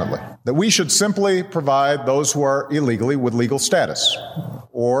passionately that we should simply provide those who are illegally with legal status,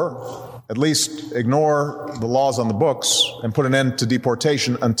 or at least ignore the laws on the books and put an end to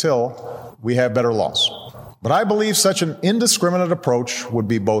deportation until we have better laws. But I believe such an indiscriminate approach would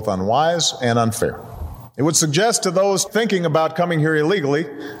be both unwise and unfair. It would suggest to those thinking about coming here illegally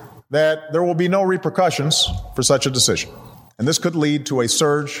that there will be no repercussions for such a decision. And this could lead to a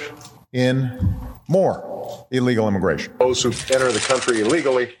surge in more illegal immigration. Those who enter the country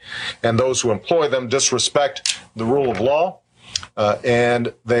illegally and those who employ them disrespect the rule of law,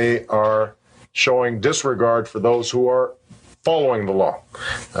 and they are showing disregard for those who are following the law.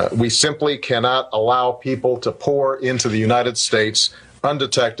 We simply cannot allow people to pour into the United States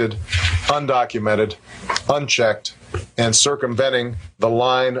undetected, undocumented, unchecked, and circumventing the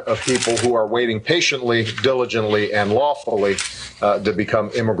line of people who are waiting patiently, diligently, and lawfully to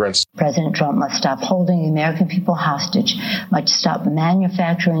become immigrants. President Trump must stop holding the American people hostage, must stop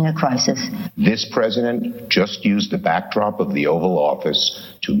manufacturing a crisis. This president just used the backdrop of the Oval Office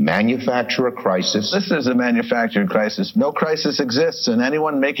to manufacture a crisis. This is a manufactured crisis. No crisis exists, and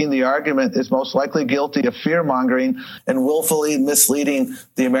anyone making the argument is most likely guilty of fear-mongering and willfully misleading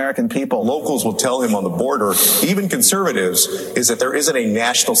the American people. Locals will tell him on the border, even conservatives, is that there isn't a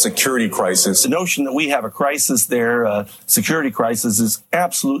national security crisis. The notion that we have a crisis there, security crisis, is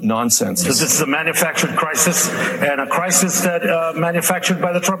absolute nonsense. This is a manufactured crisis, and a crisis that manufactured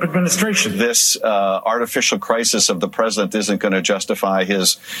by the Trump administration. This artificial crisis of the president isn't going to justify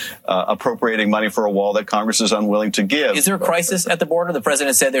his appropriating money for a wall that Congress is unwilling to give. Is there a crisis at the border? The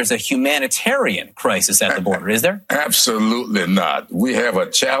president said there's a humanitarian crisis at the border. Is there? Absolutely not. We have a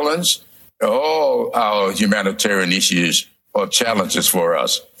challenge. All our humanitarian issues are challenges for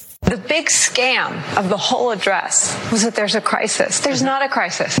us. The big scam of the whole address was that there's a crisis. There's not a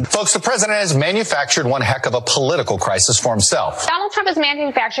crisis. Folks, the president has manufactured one heck of a political crisis for himself. Donald Trump is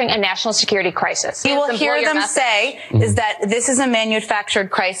manufacturing a national security crisis. You will hear them say is that this is a manufactured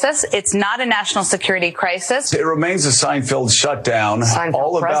crisis. It's not a national security crisis. It remains a Seinfeld shutdown.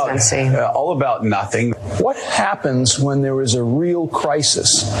 All about nothing. What happens when there is a real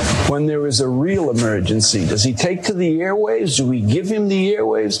crisis, when there is a real emergency? Does he take to the airwaves? Do we give him the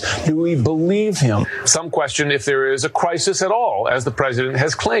airwaves? Do we believe him? Some question if there is a crisis at all, as the president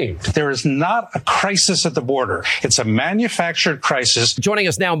has claimed. There is not a crisis at the border. It's a manufactured crisis. Joining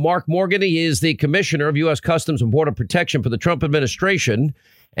us now, Mark Morgan. He is the commissioner of U.S. Customs and Border Protection for the Trump administration,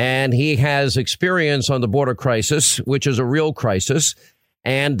 and he has experience on the border crisis, which is a real crisis.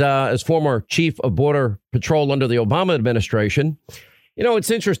 And as former chief of Border Patrol under the Obama administration,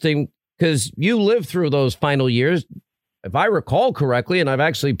 it's interesting because you lived through those final years. If I recall correctly, and I've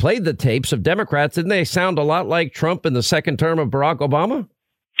actually played the tapes of Democrats, didn't they sound a lot like Trump in the second term of Barack Obama?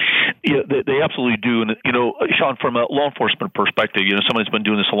 Yeah, they absolutely do. And, Sean, from a law enforcement perspective, somebody's been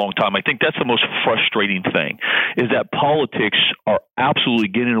doing this a long time. I think that's the most frustrating thing is that politics are absolutely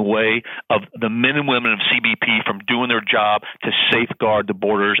getting in the way of the men and women of CBP from doing their job to safeguard the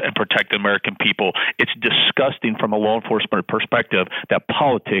borders and protect the American people. It's disgusting from a law enforcement perspective that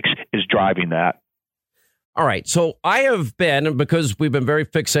politics is driving that. All right. So I have been, because we've been very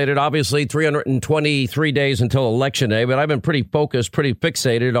fixated, obviously 323 days until Election Day, but I've been pretty focused, pretty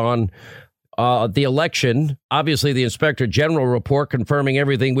fixated on the election. Obviously, the Inspector General report confirming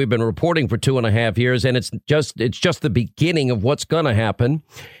everything we've been reporting for 2.5 years. And it's just the beginning of what's going to happen.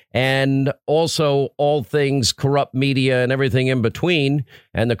 and also all things corrupt media and everything in between,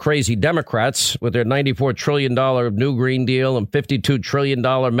 and the crazy Democrats with their $94 trillion new Green Deal and $52 trillion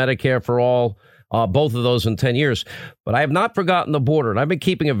Medicare for all, both of those in 10 years. But I have not forgotten the border, and I've been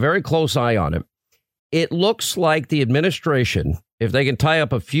keeping a very close eye on it. It looks like the administration, if they can tie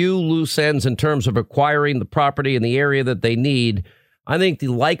up a few loose ends in terms of acquiring the property in the area that they need, I think the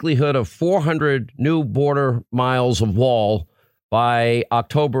likelihood of 400 new border miles of wall by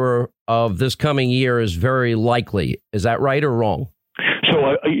October of this coming year is very likely. Is that right or wrong?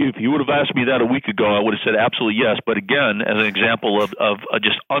 So if you would have asked me that a week ago, I would have said absolutely yes. But again, as an example of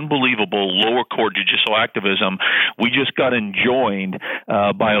just unbelievable lower court judicial activism, we just got enjoined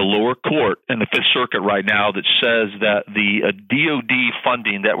by a lower court in the Fifth Circuit right now that says that the DOD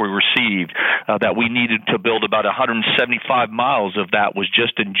funding that we received, that we needed to build about 175 miles of that, was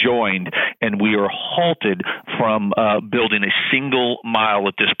just enjoined, and we are halted from building a single mile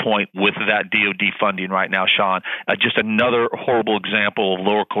at this point with that DOD funding right now, Sean. Just another horrible example of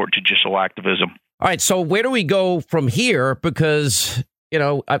lower court judicial activism. All right. So where do we go from here? Because,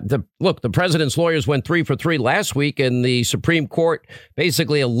 the president's lawyers went 3 for 3 last week, and the Supreme Court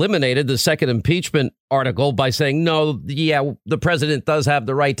basically eliminated the second impeachment article by saying, no, the president does have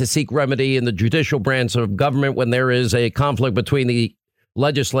the right to seek remedy in the judicial branch of government when there is a conflict between the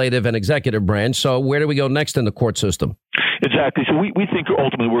legislative and executive branch. So where do we go next in the court system? Exactly. So we think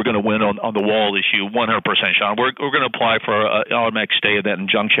ultimately we're going to win on the wall issue 100%, Sean. We're going to apply for an automatic stay of that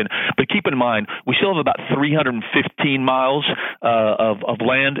injunction. But keep in mind, we still have about 315 miles of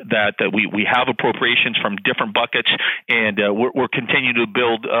land that we have appropriations from different buckets, and we're continuing to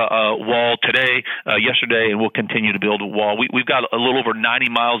build a wall today, yesterday, and we'll continue to build a wall. We've got a little over 90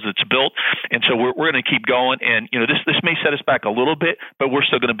 miles that's built, and so we're going to keep going. And this may set us back a little bit, but we're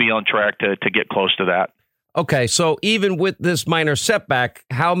still going to be on track to get close to that. Okay, so even with this minor setback,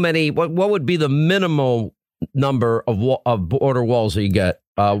 how many? What would be the minimal number of border walls that you get?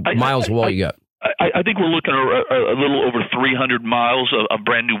 Miles of wall you get? I think we're looking at a little over 300 miles of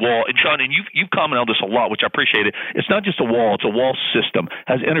brand new wall. And Sean, and you've commented on this a lot, which I appreciate it. It's not just a wall; it's a wall system.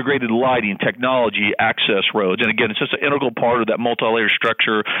 Has integrated lighting, technology, access roads, and again, it's just an integral part of that multi-layer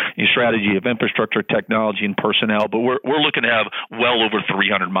structure strategy of infrastructure, technology, and personnel. But we're looking to have well over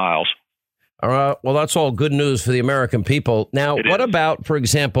 300 miles. All right. Well, that's all good news for the American people. Now, what about, for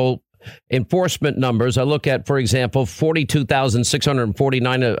example, enforcement numbers? I look at, for example,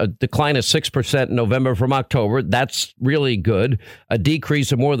 42,649, a decline of 6% in November from October. That's really good. A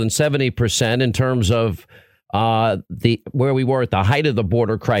decrease of more than 70% in terms of where we were at the height of the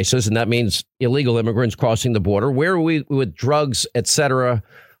border crisis. And that means illegal immigrants crossing the border. Where are we with drugs, et cetera?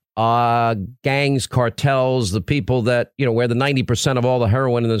 Gangs, cartels, the people that, where the 90% of all the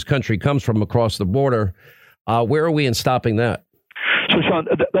heroin in this country comes from across the border. Where are we in stopping that? So, Sean,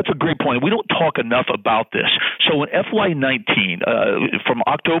 that's a great point. We don't talk enough about this. So in FY19, from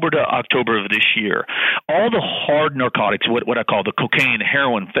October to October of this year, all the hard narcotics, what I call the cocaine,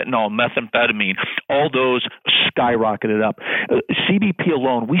 heroin, fentanyl, methamphetamine, all those skyrocketed up. CBP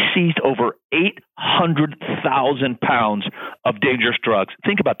alone, we seized over 800,000 pounds of dangerous drugs.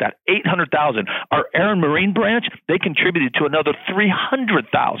 Think about that, 800,000. Our Air and Marine branch, they contributed to another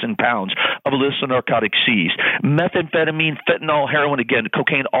 300,000 pounds of illicit narcotics seized. Methamphetamine, fentanyl, heroin, again,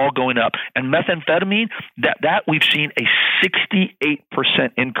 cocaine, all going up. And methamphetamine, that we've seen a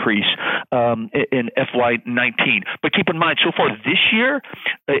 68% increase in FY19. But keep in mind, so far this year,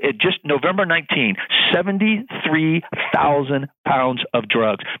 just November 19, 73,000 pounds of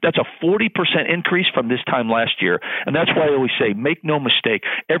drugs. That's a 40% increase from this time last year. And that's why I always say, make no mistake,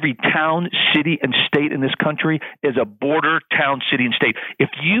 every town, city, and state in this country is a border town, city, and state. If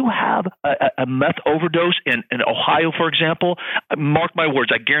you have a meth overdose in Ohio, for example, mark my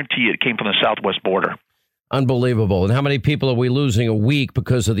words, I guarantee you it came from the southwest border. Unbelievable. And how many people are we losing a week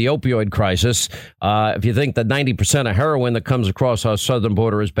because of the opioid crisis? If you think that 90% of heroin that comes across our southern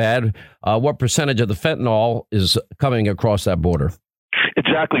border is bad, what percentage of the fentanyl is coming across that border?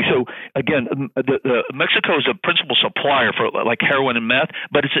 Exactly. So again, Mexico is a principal supplier for like heroin and meth,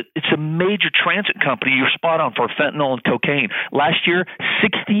 but it's a major transit company. You're spot on for fentanyl and cocaine. Last year,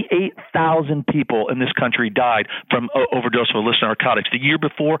 68,000 people in this country died from overdose of illicit narcotics. The year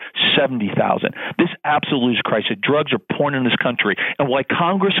before, 70,000. This absolutely is a crisis. Drugs are pouring in this country, and why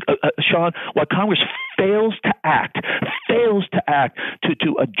Congress, Sean, why Congress fails to act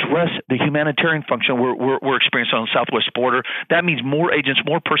to address the humanitarian function we're experiencing on the southwest border. That means more agents,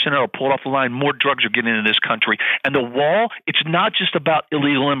 more personnel are pulled off the line, more drugs are getting into this country. And the wall, it's not just about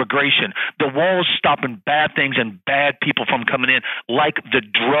illegal immigration. The wall is stopping bad things and bad people from coming in, like the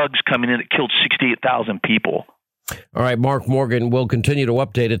drugs coming in that killed 68,000 people. All right, Mark Morgan will continue to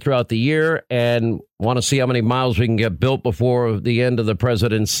update it throughout the year and want to see how many miles we can get built before the end of the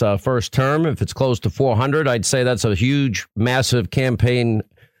president's first term. If it's close to 400, I'd say that's a huge, massive campaign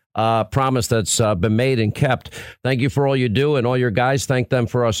promise that's been made and kept. Thank you for all you do, and all your guys, thank them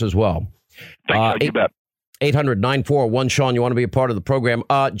for us as well. Thank you. You bet. 800-941-SEAN. You want to be a part of the program.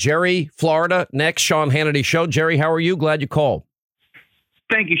 Jerry, Florida, next, Sean Hannity Show. Jerry, how are you? Glad you called.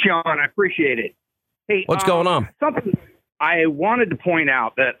 Thank you, Sean. I appreciate it. Hey, what's going on? Something I wanted to point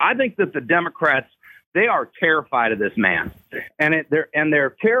out that I think that the Democrats, they are terrified of this man, and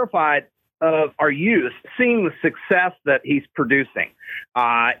they're terrified of our youth seeing the success that he's producing.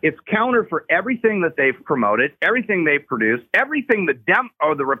 It's counter for everything that they've promoted, everything they've produced, everything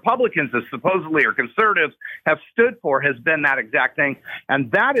the Republicans, that supposedly are conservatives, have stood for has been that exact thing,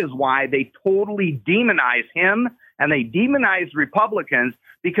 and that is why they totally demonize him and they demonize Republicans,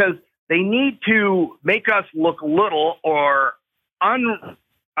 because they need to make us look little or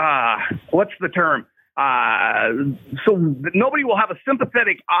what's the term? So nobody will have a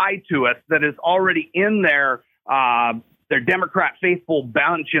sympathetic eye to us that is already in their Democrat faithful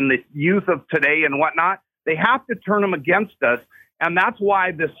bunch and the youth of today and whatnot. They have to turn them against us, and that's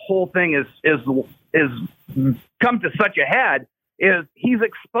why this whole thing is come to such a head. Is he's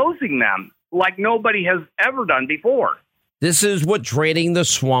exposing them like nobody has ever done before. This is what draining the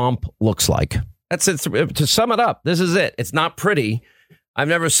swamp looks like. That's it. To sum it up, this is it. It's not pretty. I've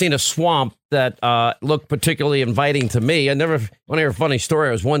never seen a swamp that looked particularly inviting to me. Want to hear a funny story?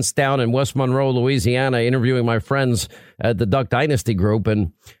 I was once down in West Monroe, Louisiana, interviewing my friends at the Duck Dynasty Group,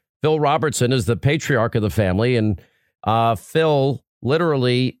 and Phil Robertson is the patriarch of the family, and Phil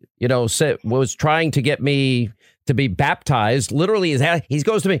literally, was trying to get me to be baptized. Literally, he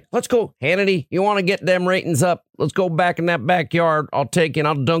goes to me, "Let's go, Hannity. You want to get them ratings up? Let's go back in that backyard. I'll take you and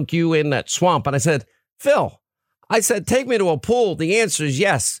I'll dunk you in that swamp." And I said, "Phil," I said, "take me to a pool." The answer is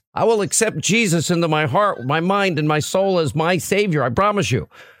yes. I will accept Jesus into my heart, my mind, and my soul as my savior. I promise you.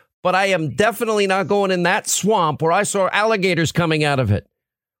 But I am definitely not going in that swamp where I saw alligators coming out of it.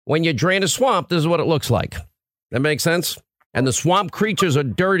 When you drain a swamp, this is what it looks like. That makes sense? And the swamp creatures are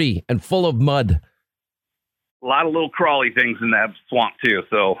dirty and full of mud. A lot of little crawly things in that swamp too.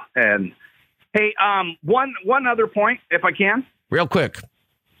 So, and hey, one other point, if I can, real quick.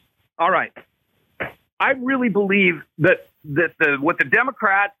 All right. I really believe that what the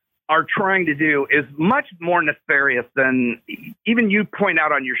Democrats are trying to do is much more nefarious than even you point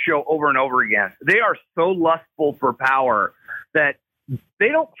out on your show over and over again. They are so lustful for power that they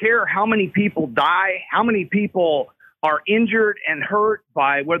don't care how many people die, how many people are injured and hurt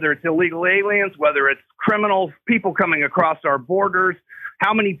by whether it's illegal aliens, whether it's criminals, people coming across our borders,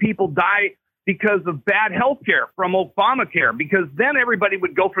 how many people die because of bad health care from Obamacare, because then everybody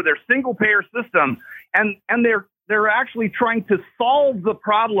would go for their single payer system. And they're actually trying to solve the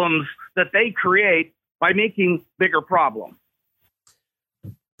problems that they create by making bigger problems.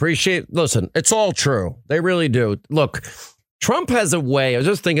 Listen, it's all true. They really do. Look, Trump has a way. I was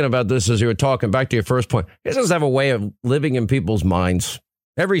just thinking about this as you were talking, back to your first point. He does have a way of living in people's minds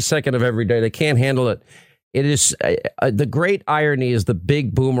every second of every day. They can't handle it. It is the great irony is the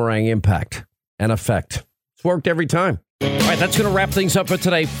big boomerang impact and effect. It's worked every time. All right, that's going to wrap things up for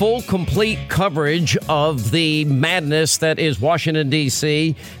today. Full, complete coverage of the madness that is Washington,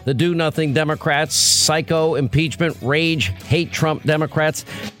 D.C., the do-nothing Democrats, psycho, impeachment, rage, hate Trump Democrats.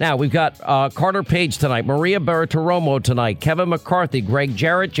 Now, we've got Carter Page tonight, Maria Bartiromo tonight, Kevin McCarthy, Greg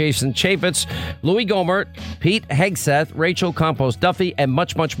Jarrett, Jason Chaffetz, Louis Gohmert, Pete Hegseth, Rachel Campos Duffy, and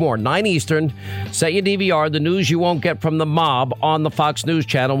much, much more. 9 Eastern. Set your DVR, the news you won't get from the mob on the Fox News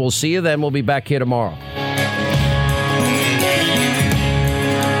Channel. We'll see you then. We'll be back here tomorrow.